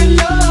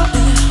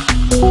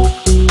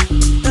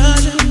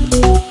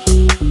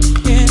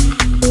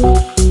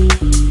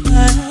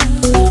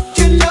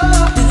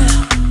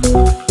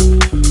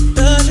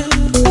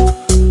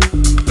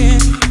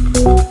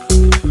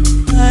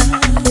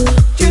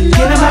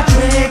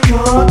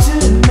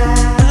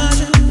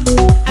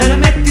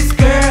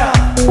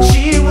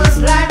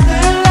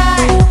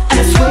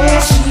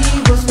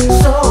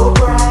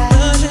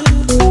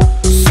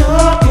 So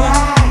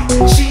bright,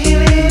 she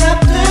lit up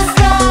the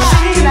sky.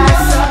 She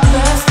likes something.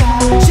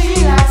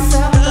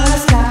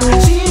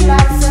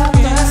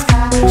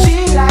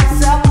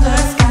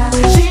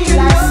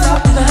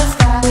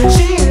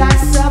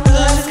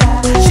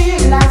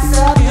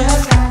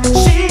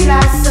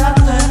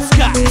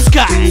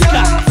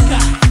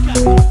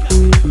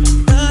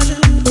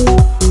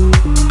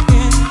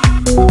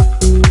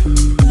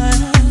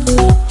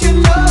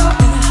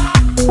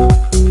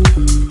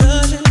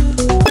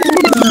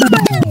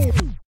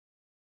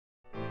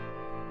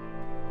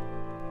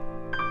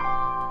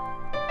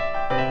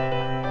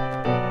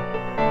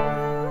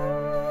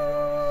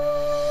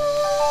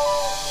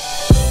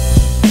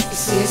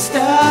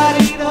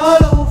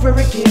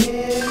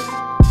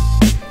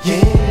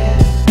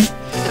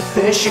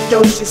 first you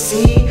don't you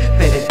see,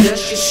 better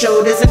dust your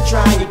shoulders and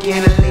try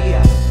again,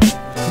 Aaliyah.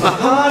 My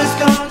heart is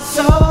gone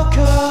so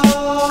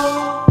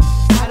cold,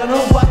 I don't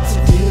know what to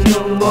do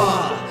no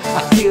more.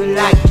 I feel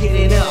like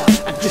getting up,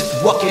 I'm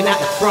just walking out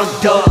the front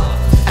door.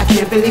 I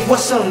can't believe what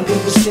some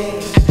people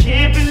say, I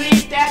can't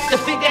believe that they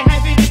think they're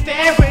having it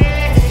their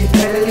way. You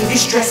better leave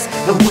your stress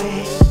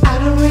away, I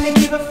don't really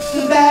give a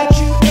f*** about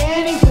you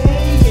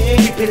anyway,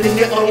 yeah. People in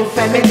your own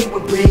family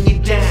will bring you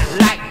down,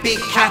 like Big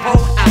Capo,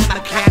 I'm a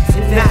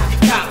captain now. You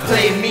can't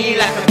play me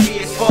like a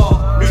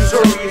PS4,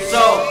 notorious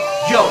soul.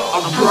 Yo,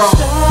 I'm wrong.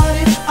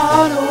 Starting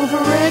all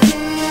over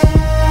again.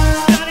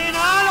 Starting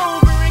all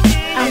over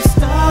again. I'm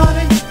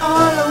starting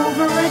all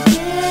over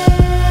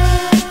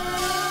again.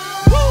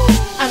 Woo!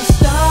 I'm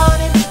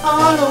starting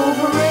all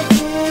over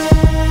again.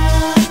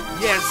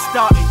 Yeah, I'm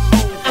starting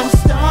over. I'm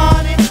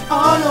starting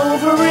all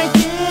over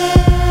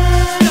again.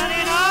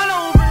 Starting all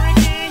over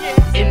again,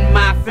 yeah. In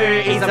my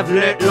 30s I've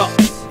learnt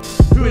lots.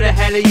 Who the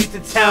hell are you to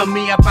tell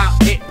me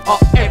about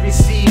hip-hop? Every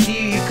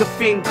CD you could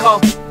think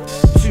of,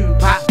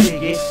 Tupac,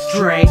 Biggie,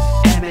 Dre,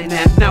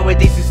 Eminem.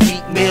 Nowadays it's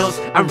Meek Mills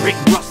and Rick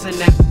Ross and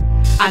them.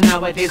 And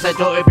nowadays I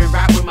don't even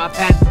rap with my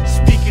pen.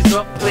 Speakers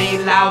up,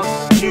 playing loud,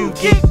 new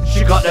gig,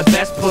 she got the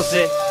best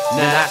pussy.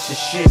 Now that's the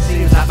shit,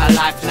 seems like my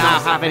life now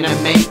having a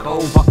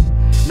makeover.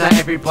 Now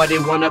everybody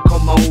wanna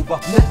come over.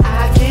 Now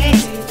I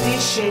can't do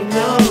this shit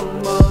no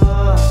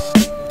more.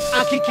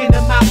 I'm kicking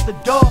them out the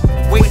door,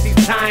 wasting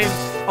time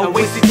and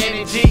wasting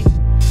energy.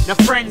 Now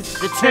friends,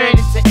 they turn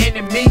into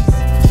enemies.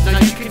 Now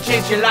you can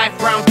change your life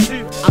round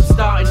too. I'm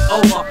starting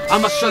over,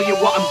 I'ma show you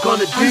what I'm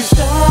gonna do. I'm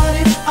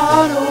starting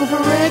all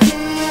over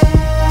again.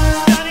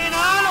 Starting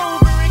all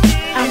over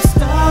again. I'm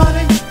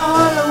starting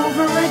all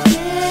over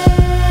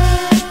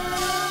again.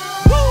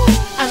 Woo!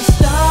 I'm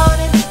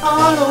starting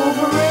all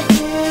over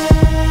again.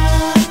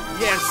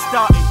 Yeah, I'm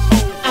starting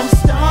over. I'm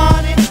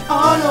starting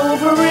all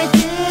over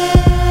again.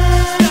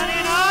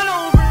 Starting all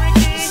over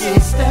again. See,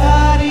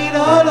 starting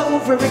all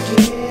over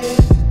again.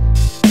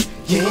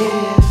 Yeah.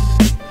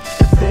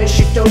 At first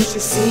you don't you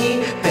see,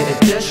 better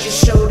dust your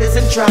shoulders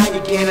and try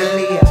again,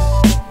 Aaliyah.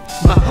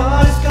 My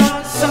heart is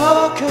gone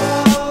so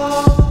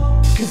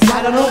cold, cause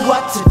I don't know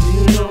what to do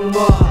no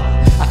more.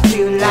 I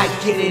feel like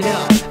getting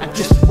up, I'm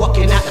just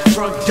walking out the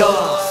front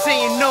door.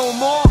 Saying no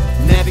more,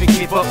 never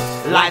give up,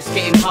 life's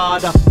getting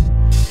harder.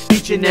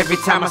 Each and every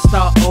time I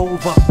start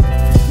over.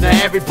 Now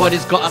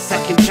everybody's got a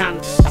second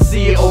chance. I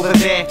see it over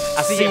there,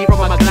 I see it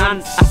from a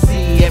glance. I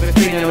see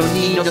everything I don't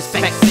need, no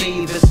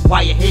Specsavers.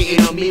 Why you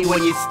hating on me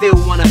when you still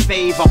want a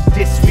favor?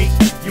 This week,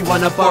 you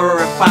wanna borrow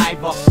a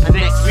 $5, and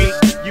next week,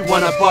 you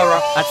wanna borrow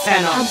a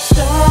 $10. I'm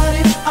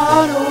starting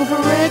all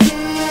over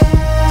again.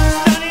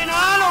 Starting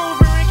all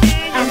over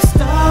again. I'm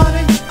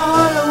starting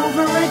all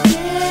over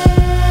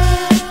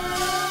again.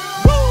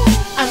 Woo!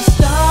 I'm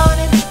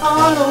starting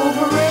all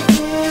over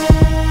again.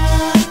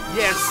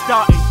 Yeah, I'm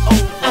starting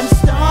over. I'm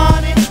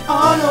starting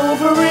all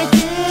over again.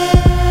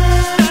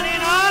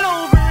 Starting all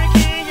over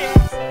again, yeah.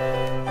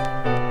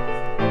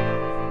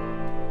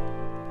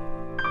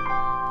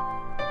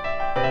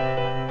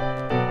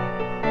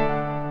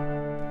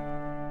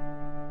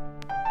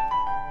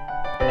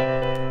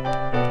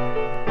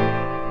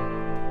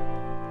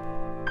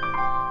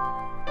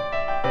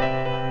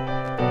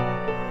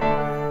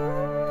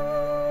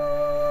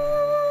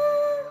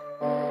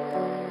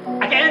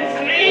 I can't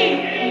sleep.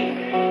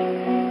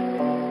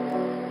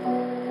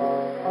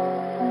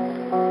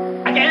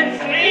 I can't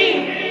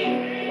sleep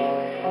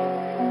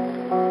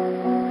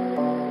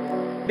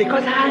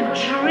because I'm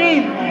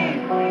dreaming.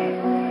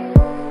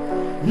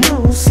 No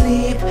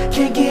sleep,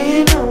 can't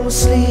get no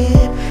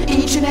sleep.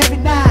 Each and every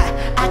night,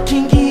 I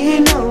can't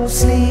get no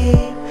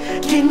sleep.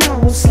 Get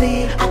no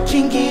sleep, I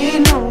can't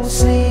get no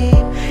sleep.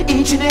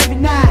 Each and every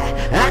night,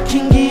 I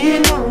can't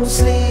get no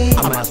sleep. I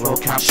might as well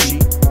count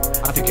sheep.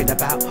 I'm thinking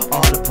about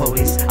all the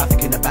police. I'm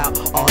thinking about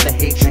all the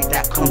hatred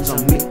that comes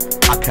on me.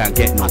 I can't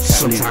get no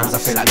sleep. Sometimes I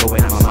feel like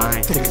going out of my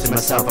mind, thinking to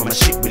myself I'm a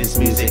shit with this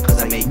music,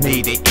 cause I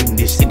made it in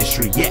this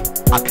industry. Yet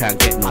I can't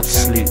get no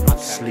sleep.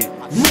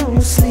 No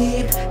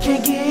sleep,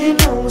 can't get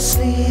no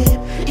sleep.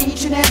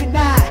 Each and every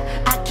night,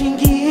 I can't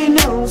get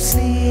no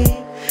sleep.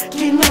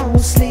 Get no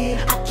sleep,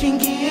 I can't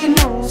get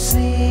no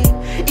sleep.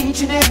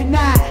 Each and every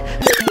night.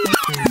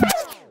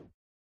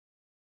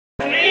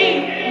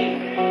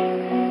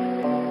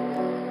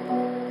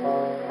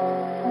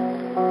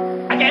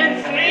 I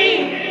can't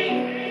sleep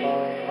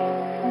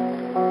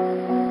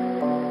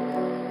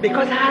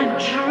because I'm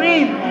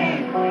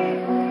dreaming.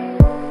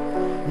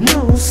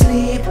 No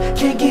sleep,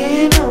 can't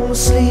get no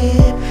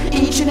sleep.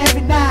 Each and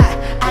every night,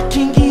 I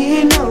can't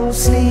get no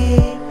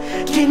sleep.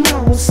 Get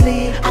no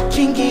sleep, I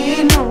can't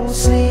get no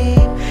sleep.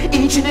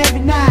 Each and every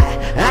night,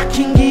 I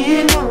can't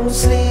get no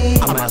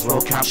sleep. I might as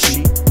well count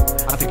sheep.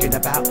 I'm thinking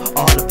about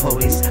all the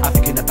police. I'm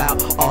thinking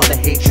about all the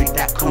hatred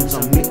that comes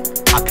on me.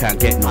 I can't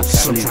get no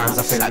sleep. Sometimes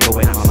I feel like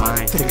going out of my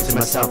mind, thinking to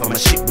myself I'm a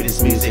shit with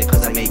this music,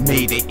 cause I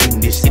made it in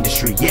this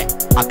industry.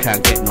 Yet I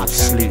can't get no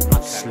sleep.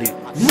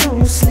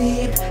 No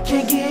sleep,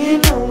 can't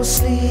get no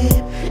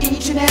sleep.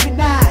 Each and every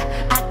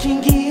night, I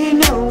can't get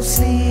no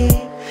sleep.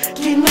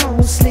 Get no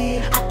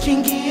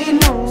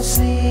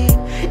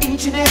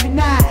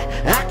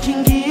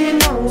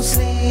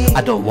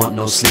I don't want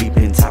no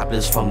sleeping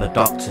tablets from the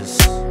doctors.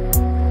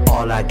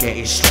 All I get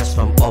is stress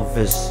from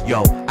others.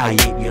 Yo, I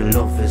ain't your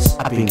lovers.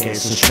 I've been getting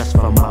some stress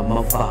from my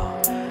mother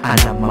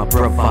and my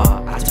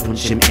brother. I had to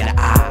punch him in the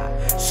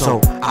eye, so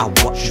I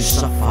watch you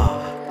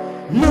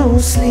suffer. No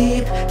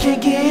sleep,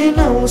 can't get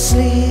no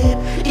sleep.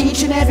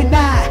 Each and every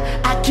night,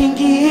 I can't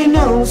get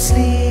no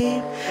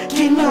sleep.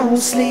 Get no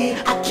sleep,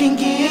 I can't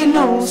get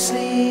no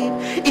sleep.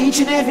 Each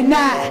and every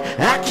night,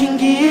 I can't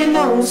get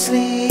no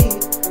sleep.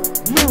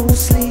 No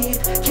sleep,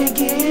 can't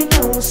get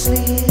no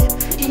sleep.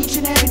 Each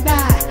and every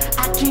night,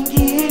 I can't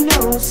get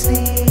no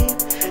sleep.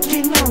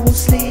 Get no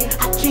sleep,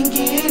 I can't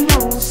get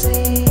no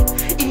sleep.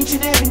 Each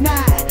and every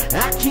night,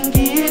 I can't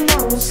get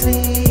no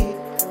sleep.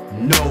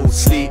 No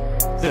sleep,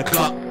 the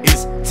clock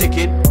is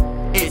ticking.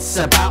 It's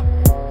about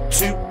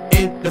 2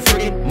 in the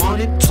friggin'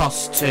 morning.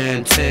 Toss,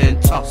 turn,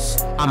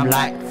 toss. I'm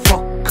like,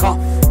 fuck off.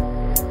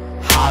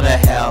 How the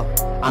hell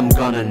I'm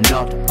gonna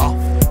nod off?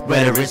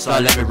 Whether it's or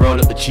let me roll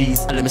up the cheese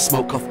and let me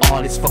smoke off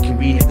all this fucking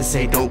weed. If they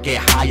say don't get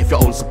high if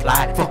your own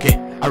supply, fuck it,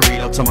 I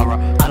reload tomorrow.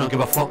 I don't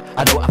give a fuck,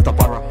 I don't have to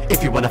borrow.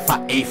 If you want a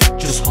fat eighth,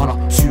 just holler.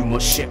 Too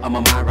much shit on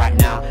my mind right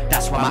now.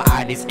 That's why my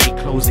eyelids ain't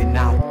closing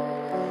now.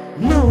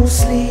 No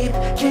sleep,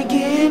 can't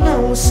get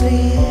no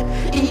sleep.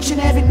 Each and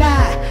every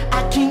night,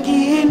 I can't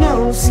get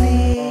no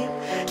sleep.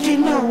 Get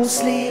no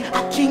sleep,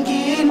 I can't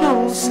get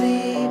no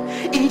sleep.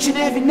 Each and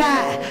every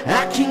night,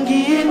 I can't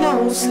get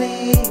no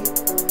sleep.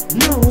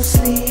 No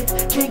sleep,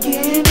 can't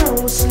get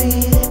no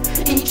sleep.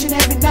 Each and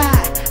every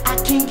night, I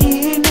can't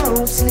get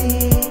no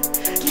sleep.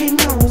 Get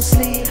no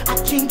sleep, I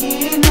can't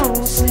get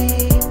no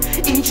sleep.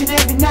 Each and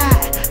every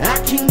night,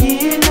 I can't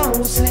get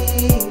no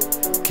sleep.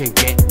 Can't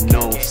get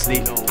no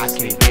sleep, I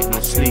can't get no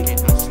sleep.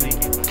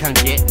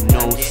 Can't get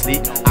no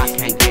sleep, I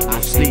can't get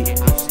no sleep.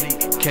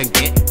 Can't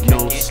get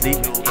no sleep,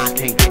 I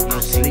can't get no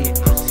sleep.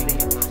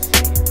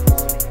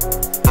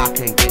 I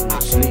can't get no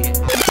sleep.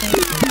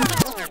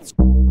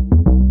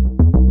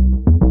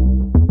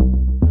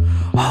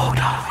 Hold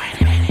on,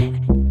 wait a minute.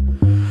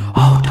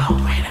 Hold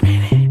on, wait a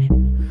minute.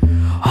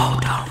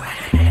 Hold on,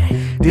 wait a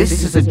minute. This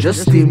is a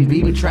Justin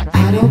Bieber track.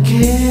 I don't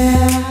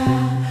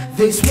care,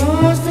 this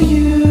one's for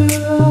you.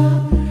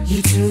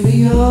 You turn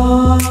me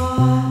on,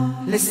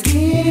 let's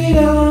get it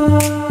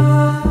on.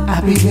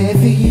 I'll be there for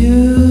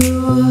you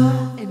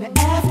in the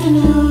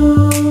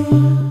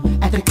afternoon,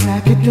 at the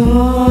crack of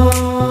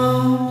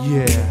dawn.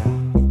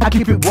 Yeah, I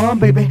keep it warm,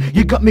 baby.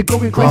 You got me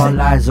going crazy.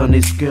 All eyes on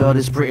this girl,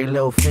 this pretty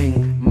little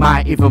thing.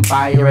 Might even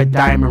buy her a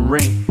diamond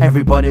ring.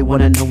 Everybody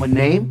wanna know her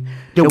name,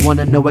 they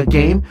wanna know her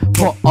game.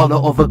 Put all the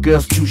other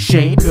girls to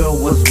shame. Girl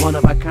was one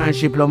of a kind,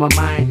 she blew my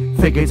mind.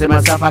 Figured to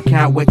myself, I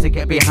can't wait to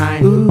get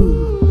behind.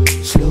 Ooh,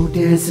 slow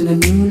dance in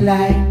the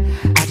moonlight.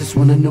 I just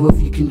wanna know if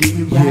you can do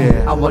it right.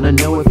 Yeah, I wanna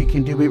know if you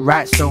can do it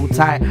right, so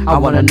tight. I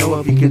wanna know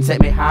if you can take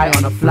me high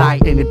on a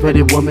flight. Any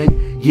pretty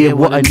woman, yeah,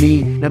 what I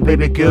need. Now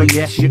baby girl,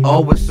 yes, you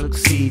always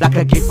succeed. Like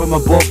a gift from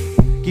above,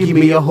 give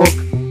me a hook.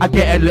 I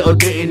get a little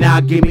dirty now,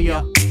 give me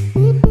a.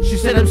 She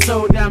said I'm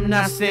so damn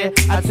nasty.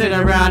 I turn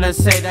around and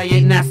say that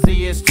ain't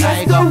nasty as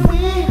tiger. The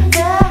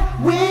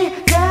way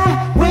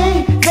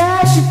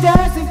that she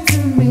does it to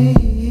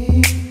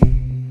me,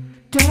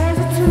 does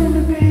it to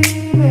me, baby.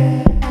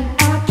 And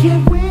I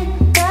can't wait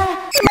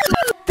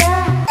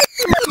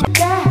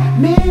that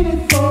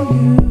minute for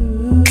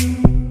you,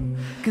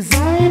 'cause I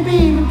ain't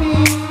being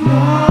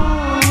no.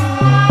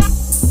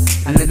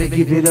 And let me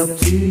give it up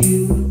to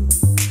you.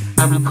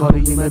 I'm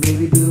calling you my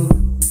baby boo.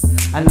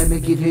 And let me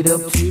give it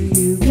up to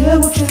you. Girl,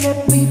 won't you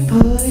let me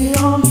put it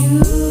on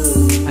you?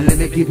 And let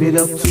me give it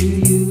up to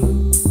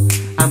you.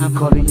 I'm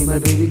calling you my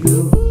baby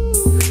boo.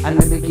 And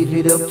let me give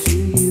it up to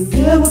you.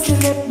 Girl, won't you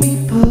let me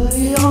put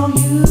it on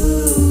you?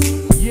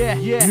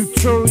 Yeah,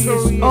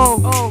 notorious.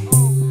 Oh.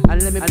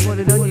 And let me put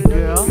it on you,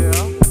 girl.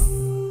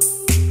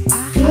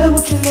 Girl,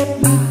 won't you let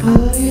me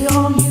put it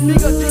on you? We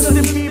got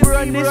Justin Bieber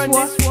on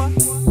this one.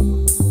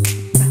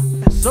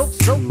 So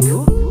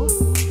cool.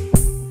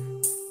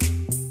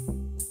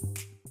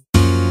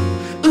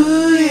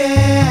 Ooh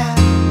yeah,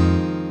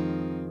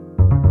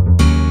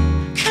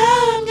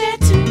 come get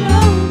to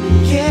know me.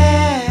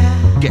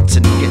 Yeah, Get to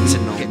know.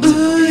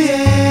 ooh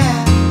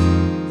yeah,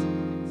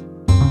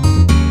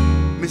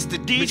 Mr.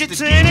 DJ,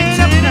 turn it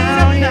up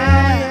now,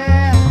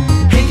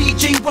 yeah. Hey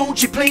DJ,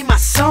 won't you play my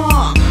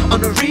song on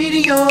the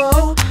radio?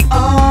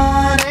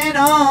 On and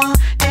on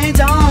and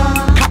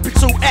on.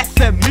 Capital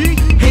FME.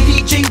 Hey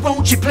DJ,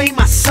 won't you play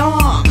my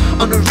song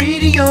on the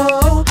radio?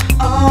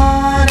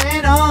 On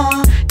and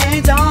on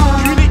and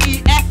on.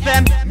 Unity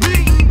FM.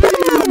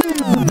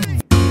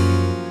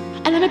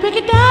 And let me break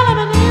it down, and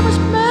my name was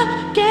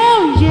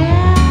Miguel,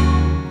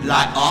 yeah.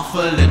 Like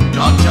Awful and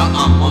Dodger,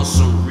 I'm on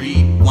some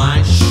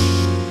rewind.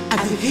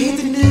 As you hear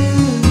the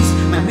news,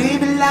 my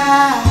name is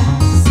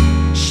lies,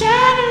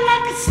 shining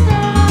like a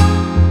star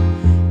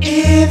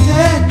in the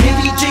night. Hey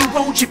DJ,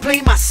 won't you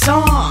play my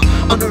song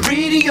on the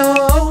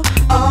radio?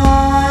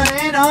 On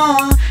and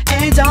on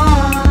and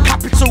on.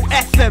 Capital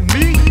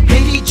FME.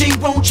 Hey DJ,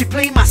 won't you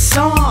play my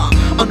song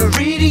on the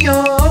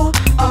radio?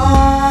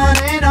 On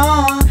and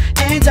on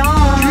and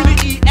on.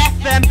 Unity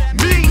FM.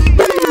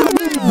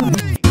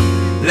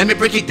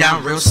 break it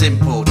down real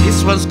simple.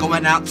 This one's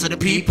going out to the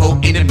people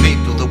in the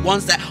middle, the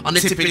ones that on the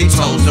tippity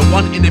toes, the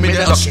one in the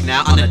middle of shit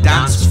now on the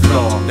dance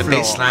floor. The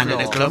bassline in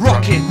the club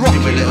rocking, do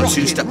a little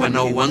two-step when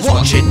no one's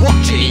watching.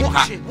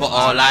 Pop, but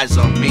all eyes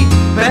on me.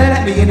 Better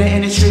let me in the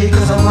industry,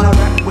 cause I wanna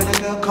rap with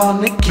a girl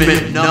called Nikki.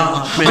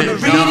 Minaj, On the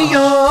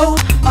radio,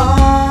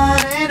 on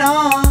and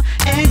on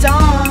and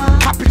on.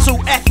 Capital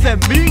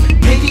FME.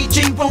 Hey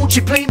DJ, won't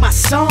you play my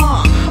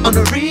song? On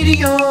the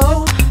radio,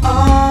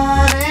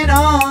 on and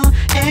on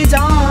and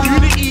on.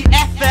 Unity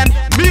FM,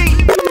 me.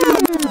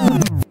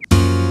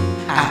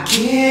 I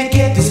can't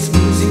get this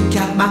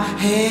music out my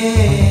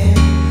head.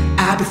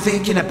 I be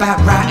thinking about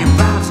writing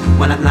rhymes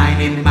when I'm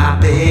lying in my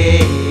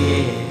bed.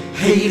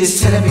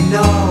 Haters telling me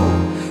no,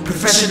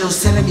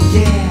 professionals telling me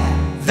yeah.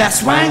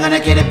 That's why I'm gonna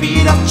get a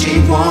beat off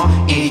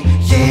J1,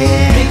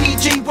 yeah. Hey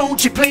DJ,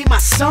 won't you play my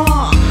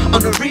song?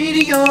 On the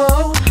radio,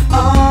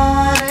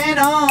 on and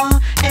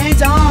on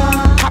and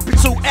on.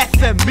 Capital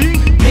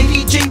FME. Hey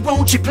DJ,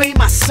 won't you play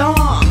my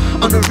song?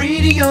 On the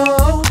radio,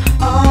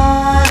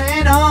 on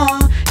and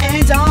on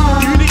and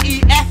on.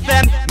 Unity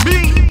FM, me.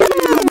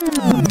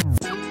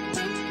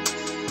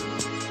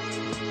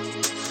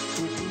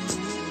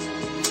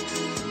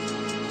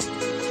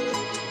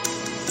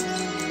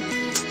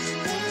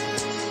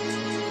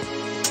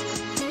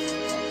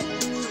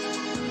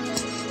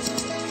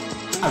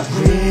 I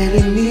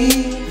really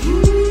need you.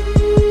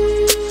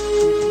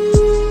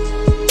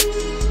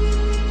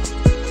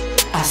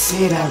 I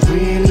said I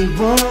really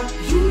want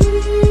you.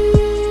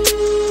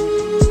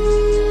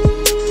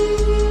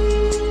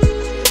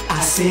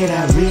 I said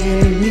I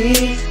really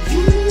need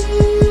you.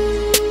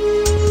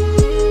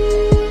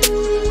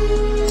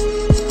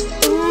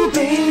 Ooh,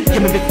 baby,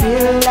 got me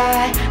feel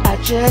like I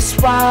just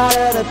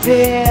swallowed a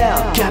pill.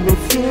 Got me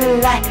feel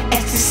like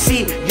ecstasy,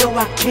 yo,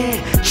 I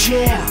can't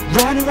chill.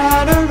 Round and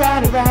round and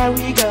round and round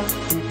we go.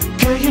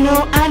 Girl, you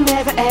know I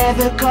never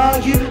ever call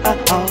you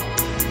oh.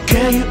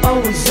 Girl, you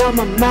always on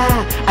my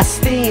mind. I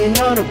staying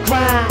on the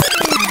grind.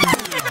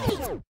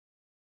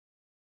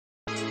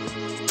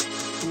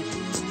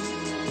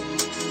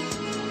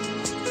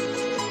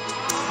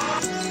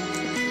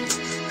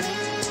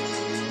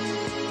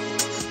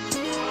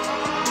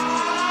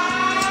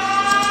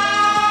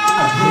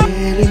 I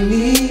really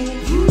need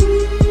you.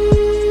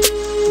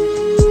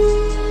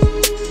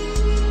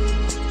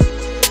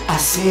 I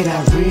said I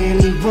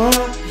really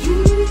want you.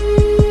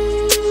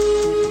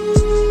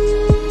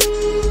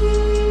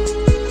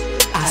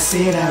 I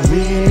said I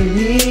really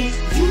need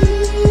you.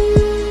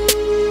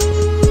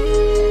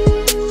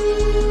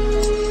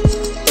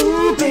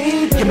 Ooh,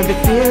 baby, got me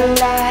feel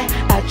like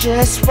I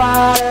just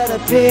swallowed a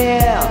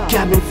pill.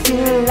 Got me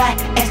feel like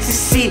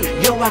ecstasy,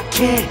 yo, I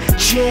can't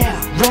chill.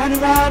 Round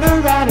and round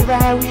and round and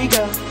round we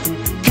go.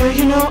 Girl,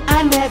 you know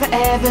I never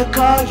ever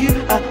call you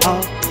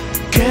oh.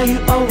 Girl, you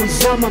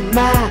always on my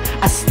mind.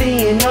 I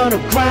staying on the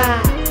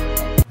grind.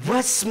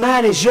 What's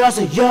mine is yours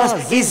and yours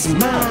is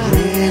mine. I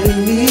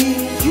really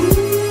need you.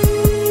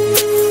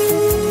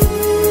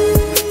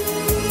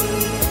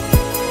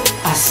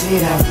 I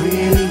said I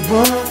really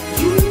want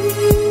you.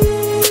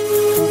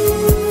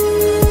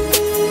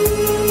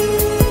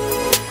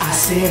 I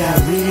said I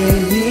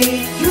really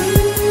need you.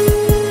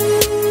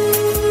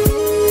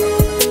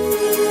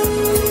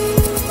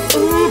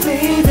 Ooh,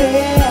 baby.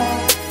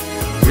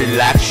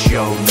 Relax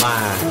your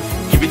mind.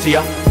 Give it to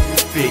ya,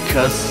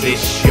 because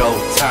it's your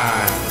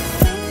time.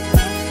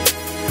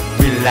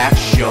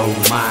 Relax your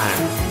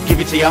mind. Give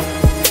it to ya,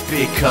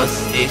 because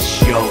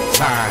it's your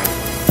time.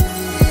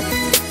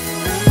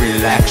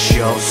 Relax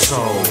your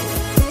soul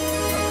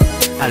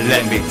and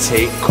let me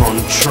take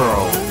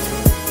control.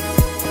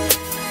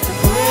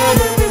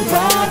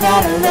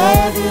 That I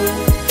love you.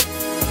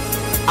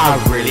 I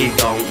really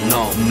don't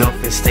know.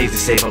 Nothing stays the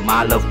same, but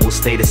my love will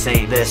stay the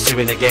same. There's two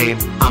in the game.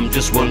 I'm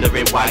just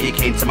wondering why you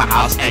came to my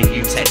house and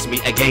you text me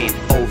again.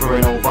 Over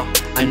and over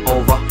and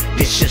over.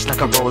 It's just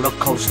like a roller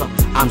coaster.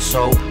 I'm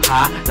so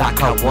high,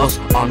 like I was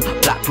on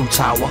Blackpool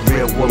Tower.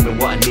 Real woman,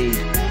 what I need.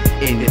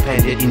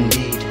 Independent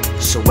indeed.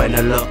 So when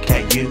I look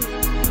at you,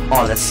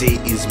 all I see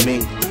is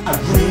me. I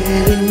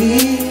really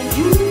need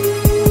you.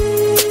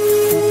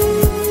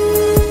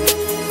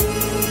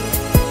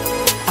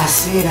 I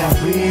said I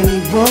really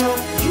want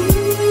you.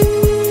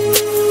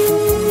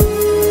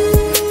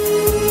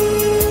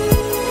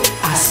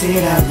 I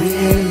said I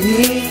really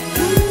need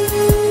you.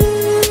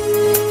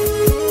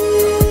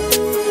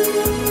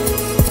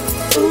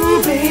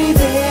 Ooh,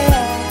 baby.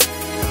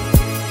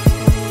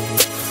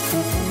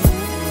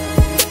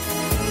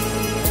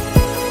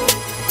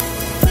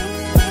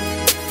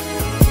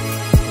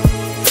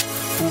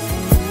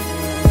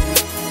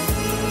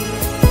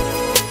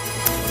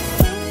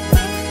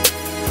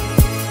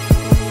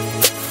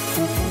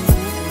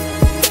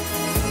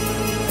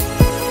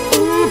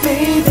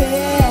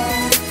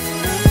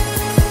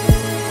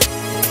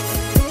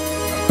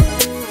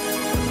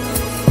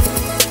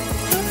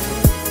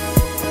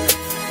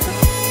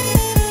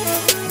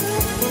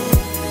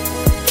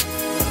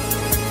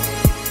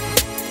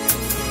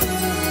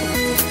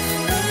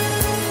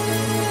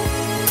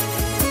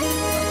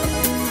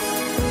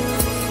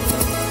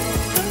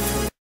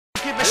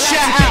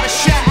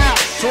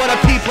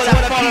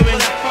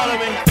 following.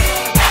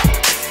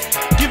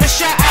 Give a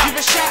shout out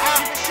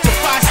to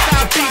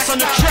 5-star beats on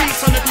the track.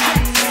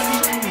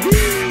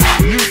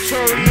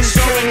 Notorious,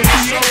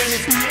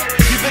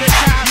 give it a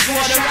shout out to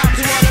all the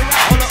rappers,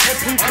 all the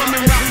up and coming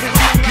rappers,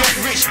 get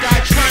rich,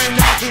 die trying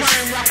rappers,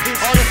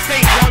 all the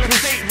fake rappers,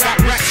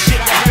 rap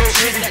shit that don't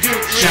really do.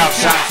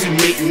 Shouts out to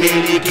me,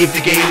 mainly give the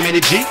game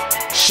energy.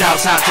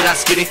 Shouts out to that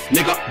skinny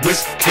nigga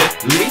Whiskey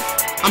Lee.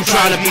 I'm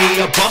trying to be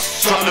a boss,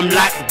 something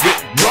like Rick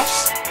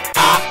Ross.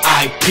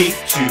 R.I.P.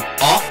 to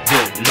all the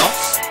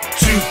lost.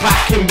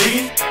 Tupac and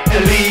Biggie,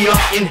 and Leo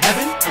in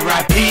heaven.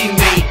 R.I.P.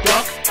 Nate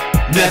Dogg,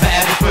 never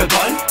ever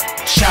forgotten.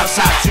 Shouts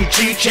out to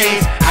 2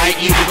 Chainz, I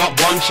ain't even got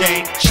 1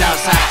 chain.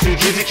 Shouts out to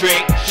Drizzy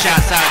Drake,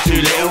 shouts out to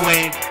Lil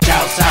Wayne.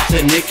 Shouts out to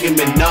Nicki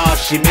Minaj,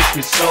 she makes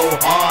me so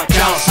hard.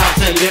 Shouts out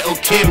to Lil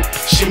Kim,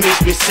 she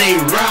makes me say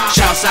rah.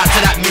 Shouts out to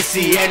that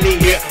Missy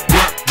Elliott,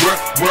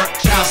 work.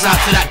 Shouts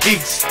out to that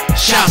Diggs,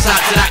 shouts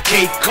out to that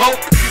K Coke.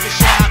 Give a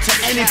shout out to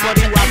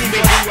anybody who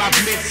I've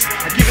missed.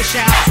 I give a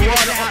shout out to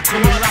all the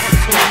upcoming rappers.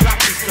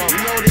 You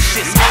know this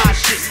shit's hard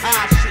shit.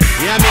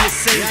 Yeah,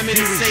 I'm in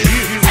the same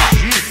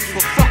view.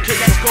 But fuck it,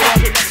 let's go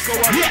on.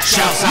 Yeah.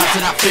 Shouts out to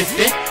that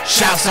 50,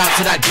 shouts out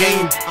to that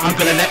game. I'm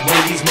gonna let one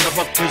of these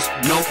motherfuckers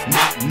know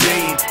my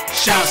name.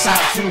 Shouts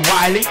out to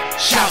Wiley,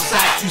 shouts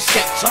out to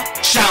Skepta,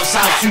 shouts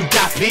out to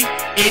Dappy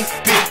in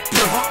Big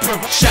Brother.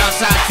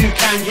 Shouts out to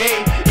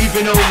Kanye,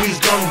 even though he's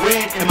gone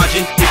weird.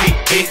 Imagine if he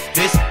hit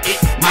this, it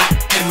might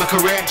end my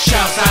career.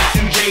 Shouts out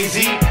to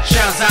Jay-Z,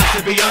 shouts out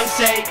to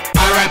Beyonce.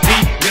 R.I.P.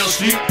 Lil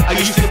Snoop, I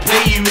used to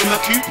play you in my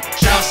coupe.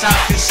 Shouts out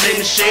to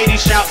Slim Shady,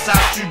 shouts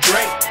out to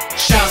Drake.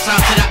 Shouts out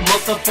to that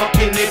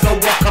motherfucking nigga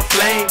Walker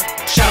Flame.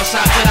 Shouts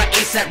out to that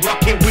ASAP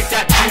rockin' with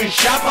that tune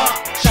Shabba.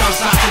 Shouts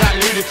out to that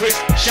Ludacris.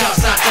 Shouts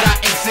out to that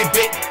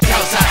Exhibit.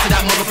 Shouts out to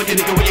that motherfucking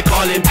nigga, what you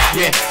call him?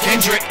 Yeah,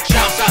 Kendrick.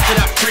 Shouts out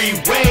to that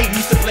Freeway,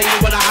 used to play you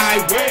on the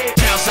highway.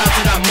 Shouts out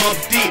to that Mob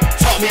D,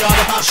 taught me all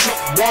about shook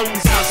ones.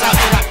 Shouts out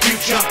to that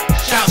Future.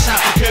 Shouts out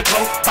to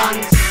Kirk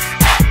fans.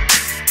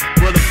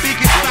 Well, the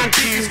biggest thank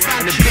you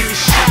and the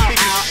biggest shout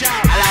out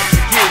I like to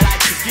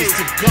give is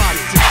to God.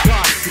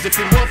 Cause if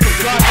it weren't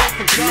for God,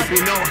 there'd be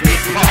no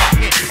hip-hop.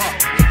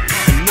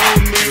 And no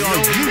me or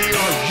you.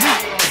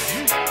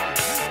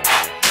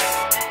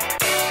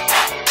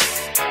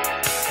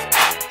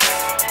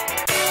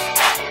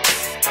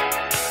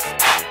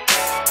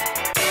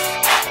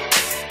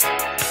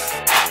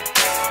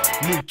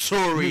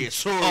 Notorious.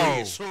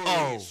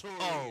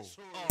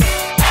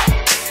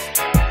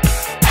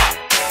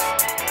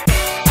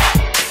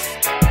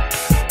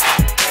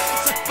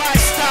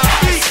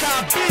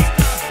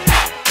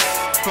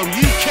 From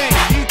UK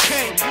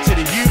to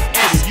the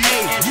USA.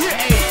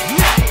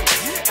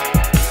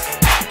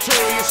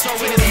 Notorious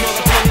over this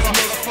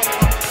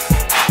motherfucker.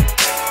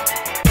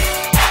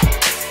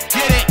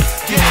 Get it,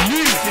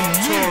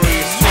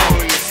 Notorious.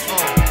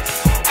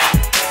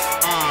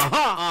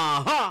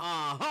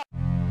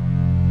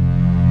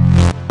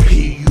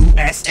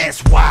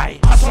 P-U-S-S-Y.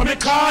 That's what we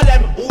call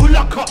them,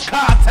 Ulaka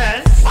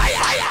cartels.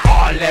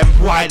 All them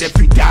boy if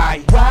we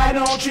die. Why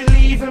don't you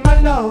leave him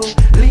alone?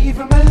 Leave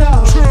him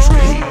alone.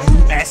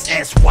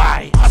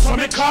 P-U-S-S-Y. That's what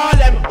we call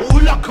them,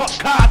 Ulaka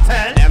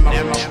cartel.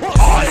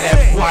 All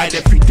them boy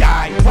if we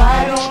die.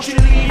 Why don't you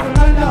leave him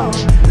alone?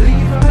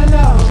 Leave him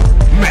alone.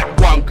 Met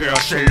one girl,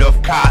 she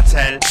love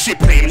cartel. She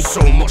playing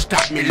so much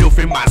that me love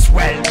him as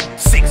well.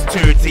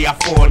 6:30 a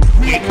phone,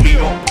 wake me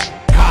up.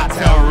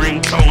 Cartel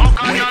ringtone,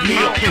 wake me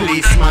up.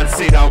 Policeman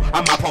sit down,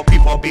 I'm a for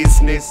people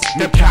business.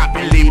 Them can't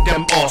believe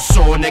them all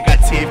so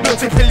negative.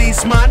 Not a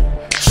policeman,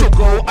 should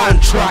go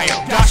and try.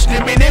 Dash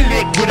them in the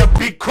lake with a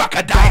big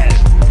crocodile.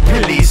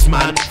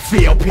 Policeman,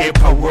 fail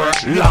paperwork,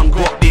 long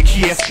up the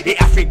case, it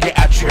have to get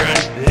a turn.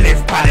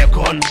 Live by the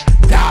gun,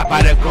 die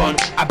by the gun.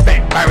 I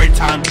bet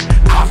Barrington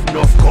have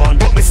enough gun,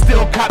 but me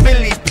still can't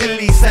believe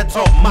police set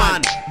up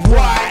man.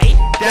 Why?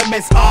 Them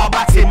is all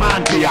batty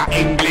man. They are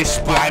English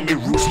boy, me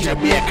roots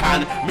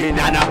Jamaican. Me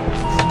nana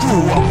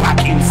grew up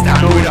back in Stan.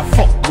 Who the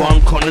fuck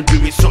one gonna do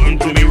me something,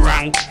 do me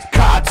wrong?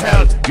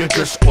 Cartel, you're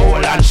just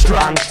old and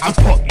strong, and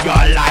put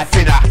your life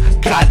in a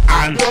God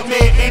hand. Put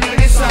me in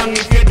the song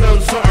if you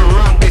done something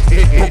wrong. But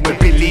me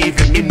believe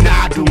in me,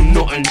 nah do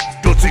nothing.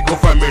 Dirty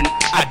government,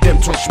 I them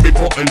touch me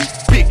button.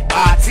 Big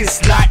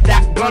artists like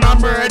that gonna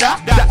murder.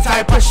 That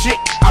type of shit,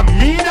 I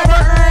me never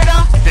heard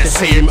of. The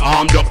same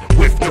armed up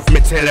with enough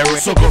artillery.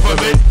 So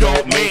government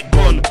don't make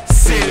gun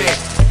silly.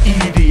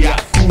 Idiot,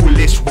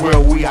 foolish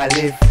world we a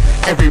live.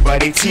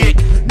 Everybody take,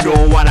 no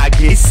one I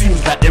get. It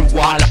seems like them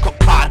want like a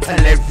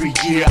cartel every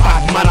year.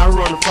 Bad man I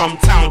run from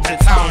town to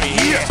town,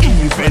 yeah.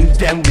 Even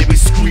them they be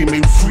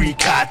screaming free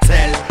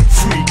cartel,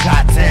 free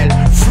cartel,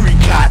 free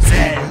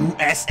cartel.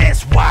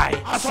 U-S-S-Y.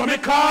 That's what we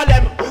call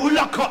them,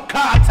 Ulaka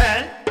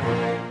cartel.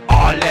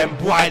 All them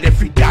boy if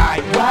we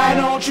die. Why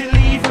don't you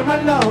leave him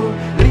alone?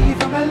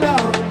 Leave him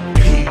alone.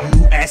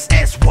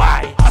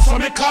 P-U-S-S-Y. That's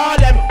what we call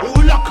them,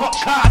 Ulaka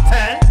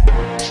cartel.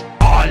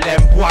 All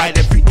them boy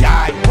if we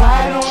die.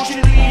 Why don't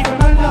you leave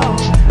him alone?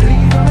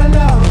 Leave him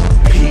alone.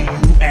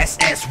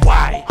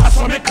 P-U-S-S-Y. That's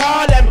what we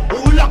call them,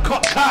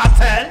 Ulaka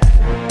cartel.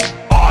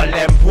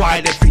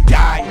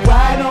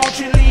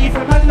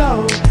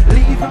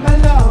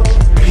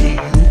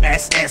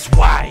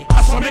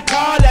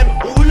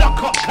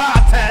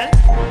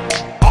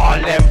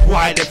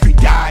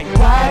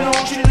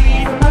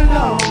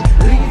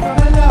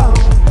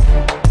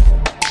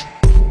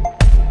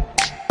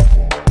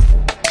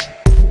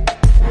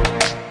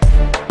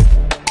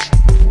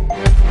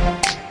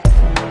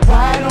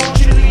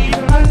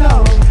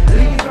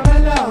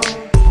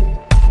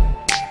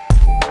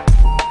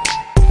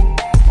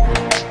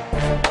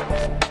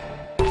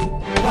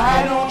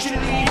 want you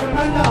to leave him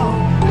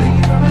alone.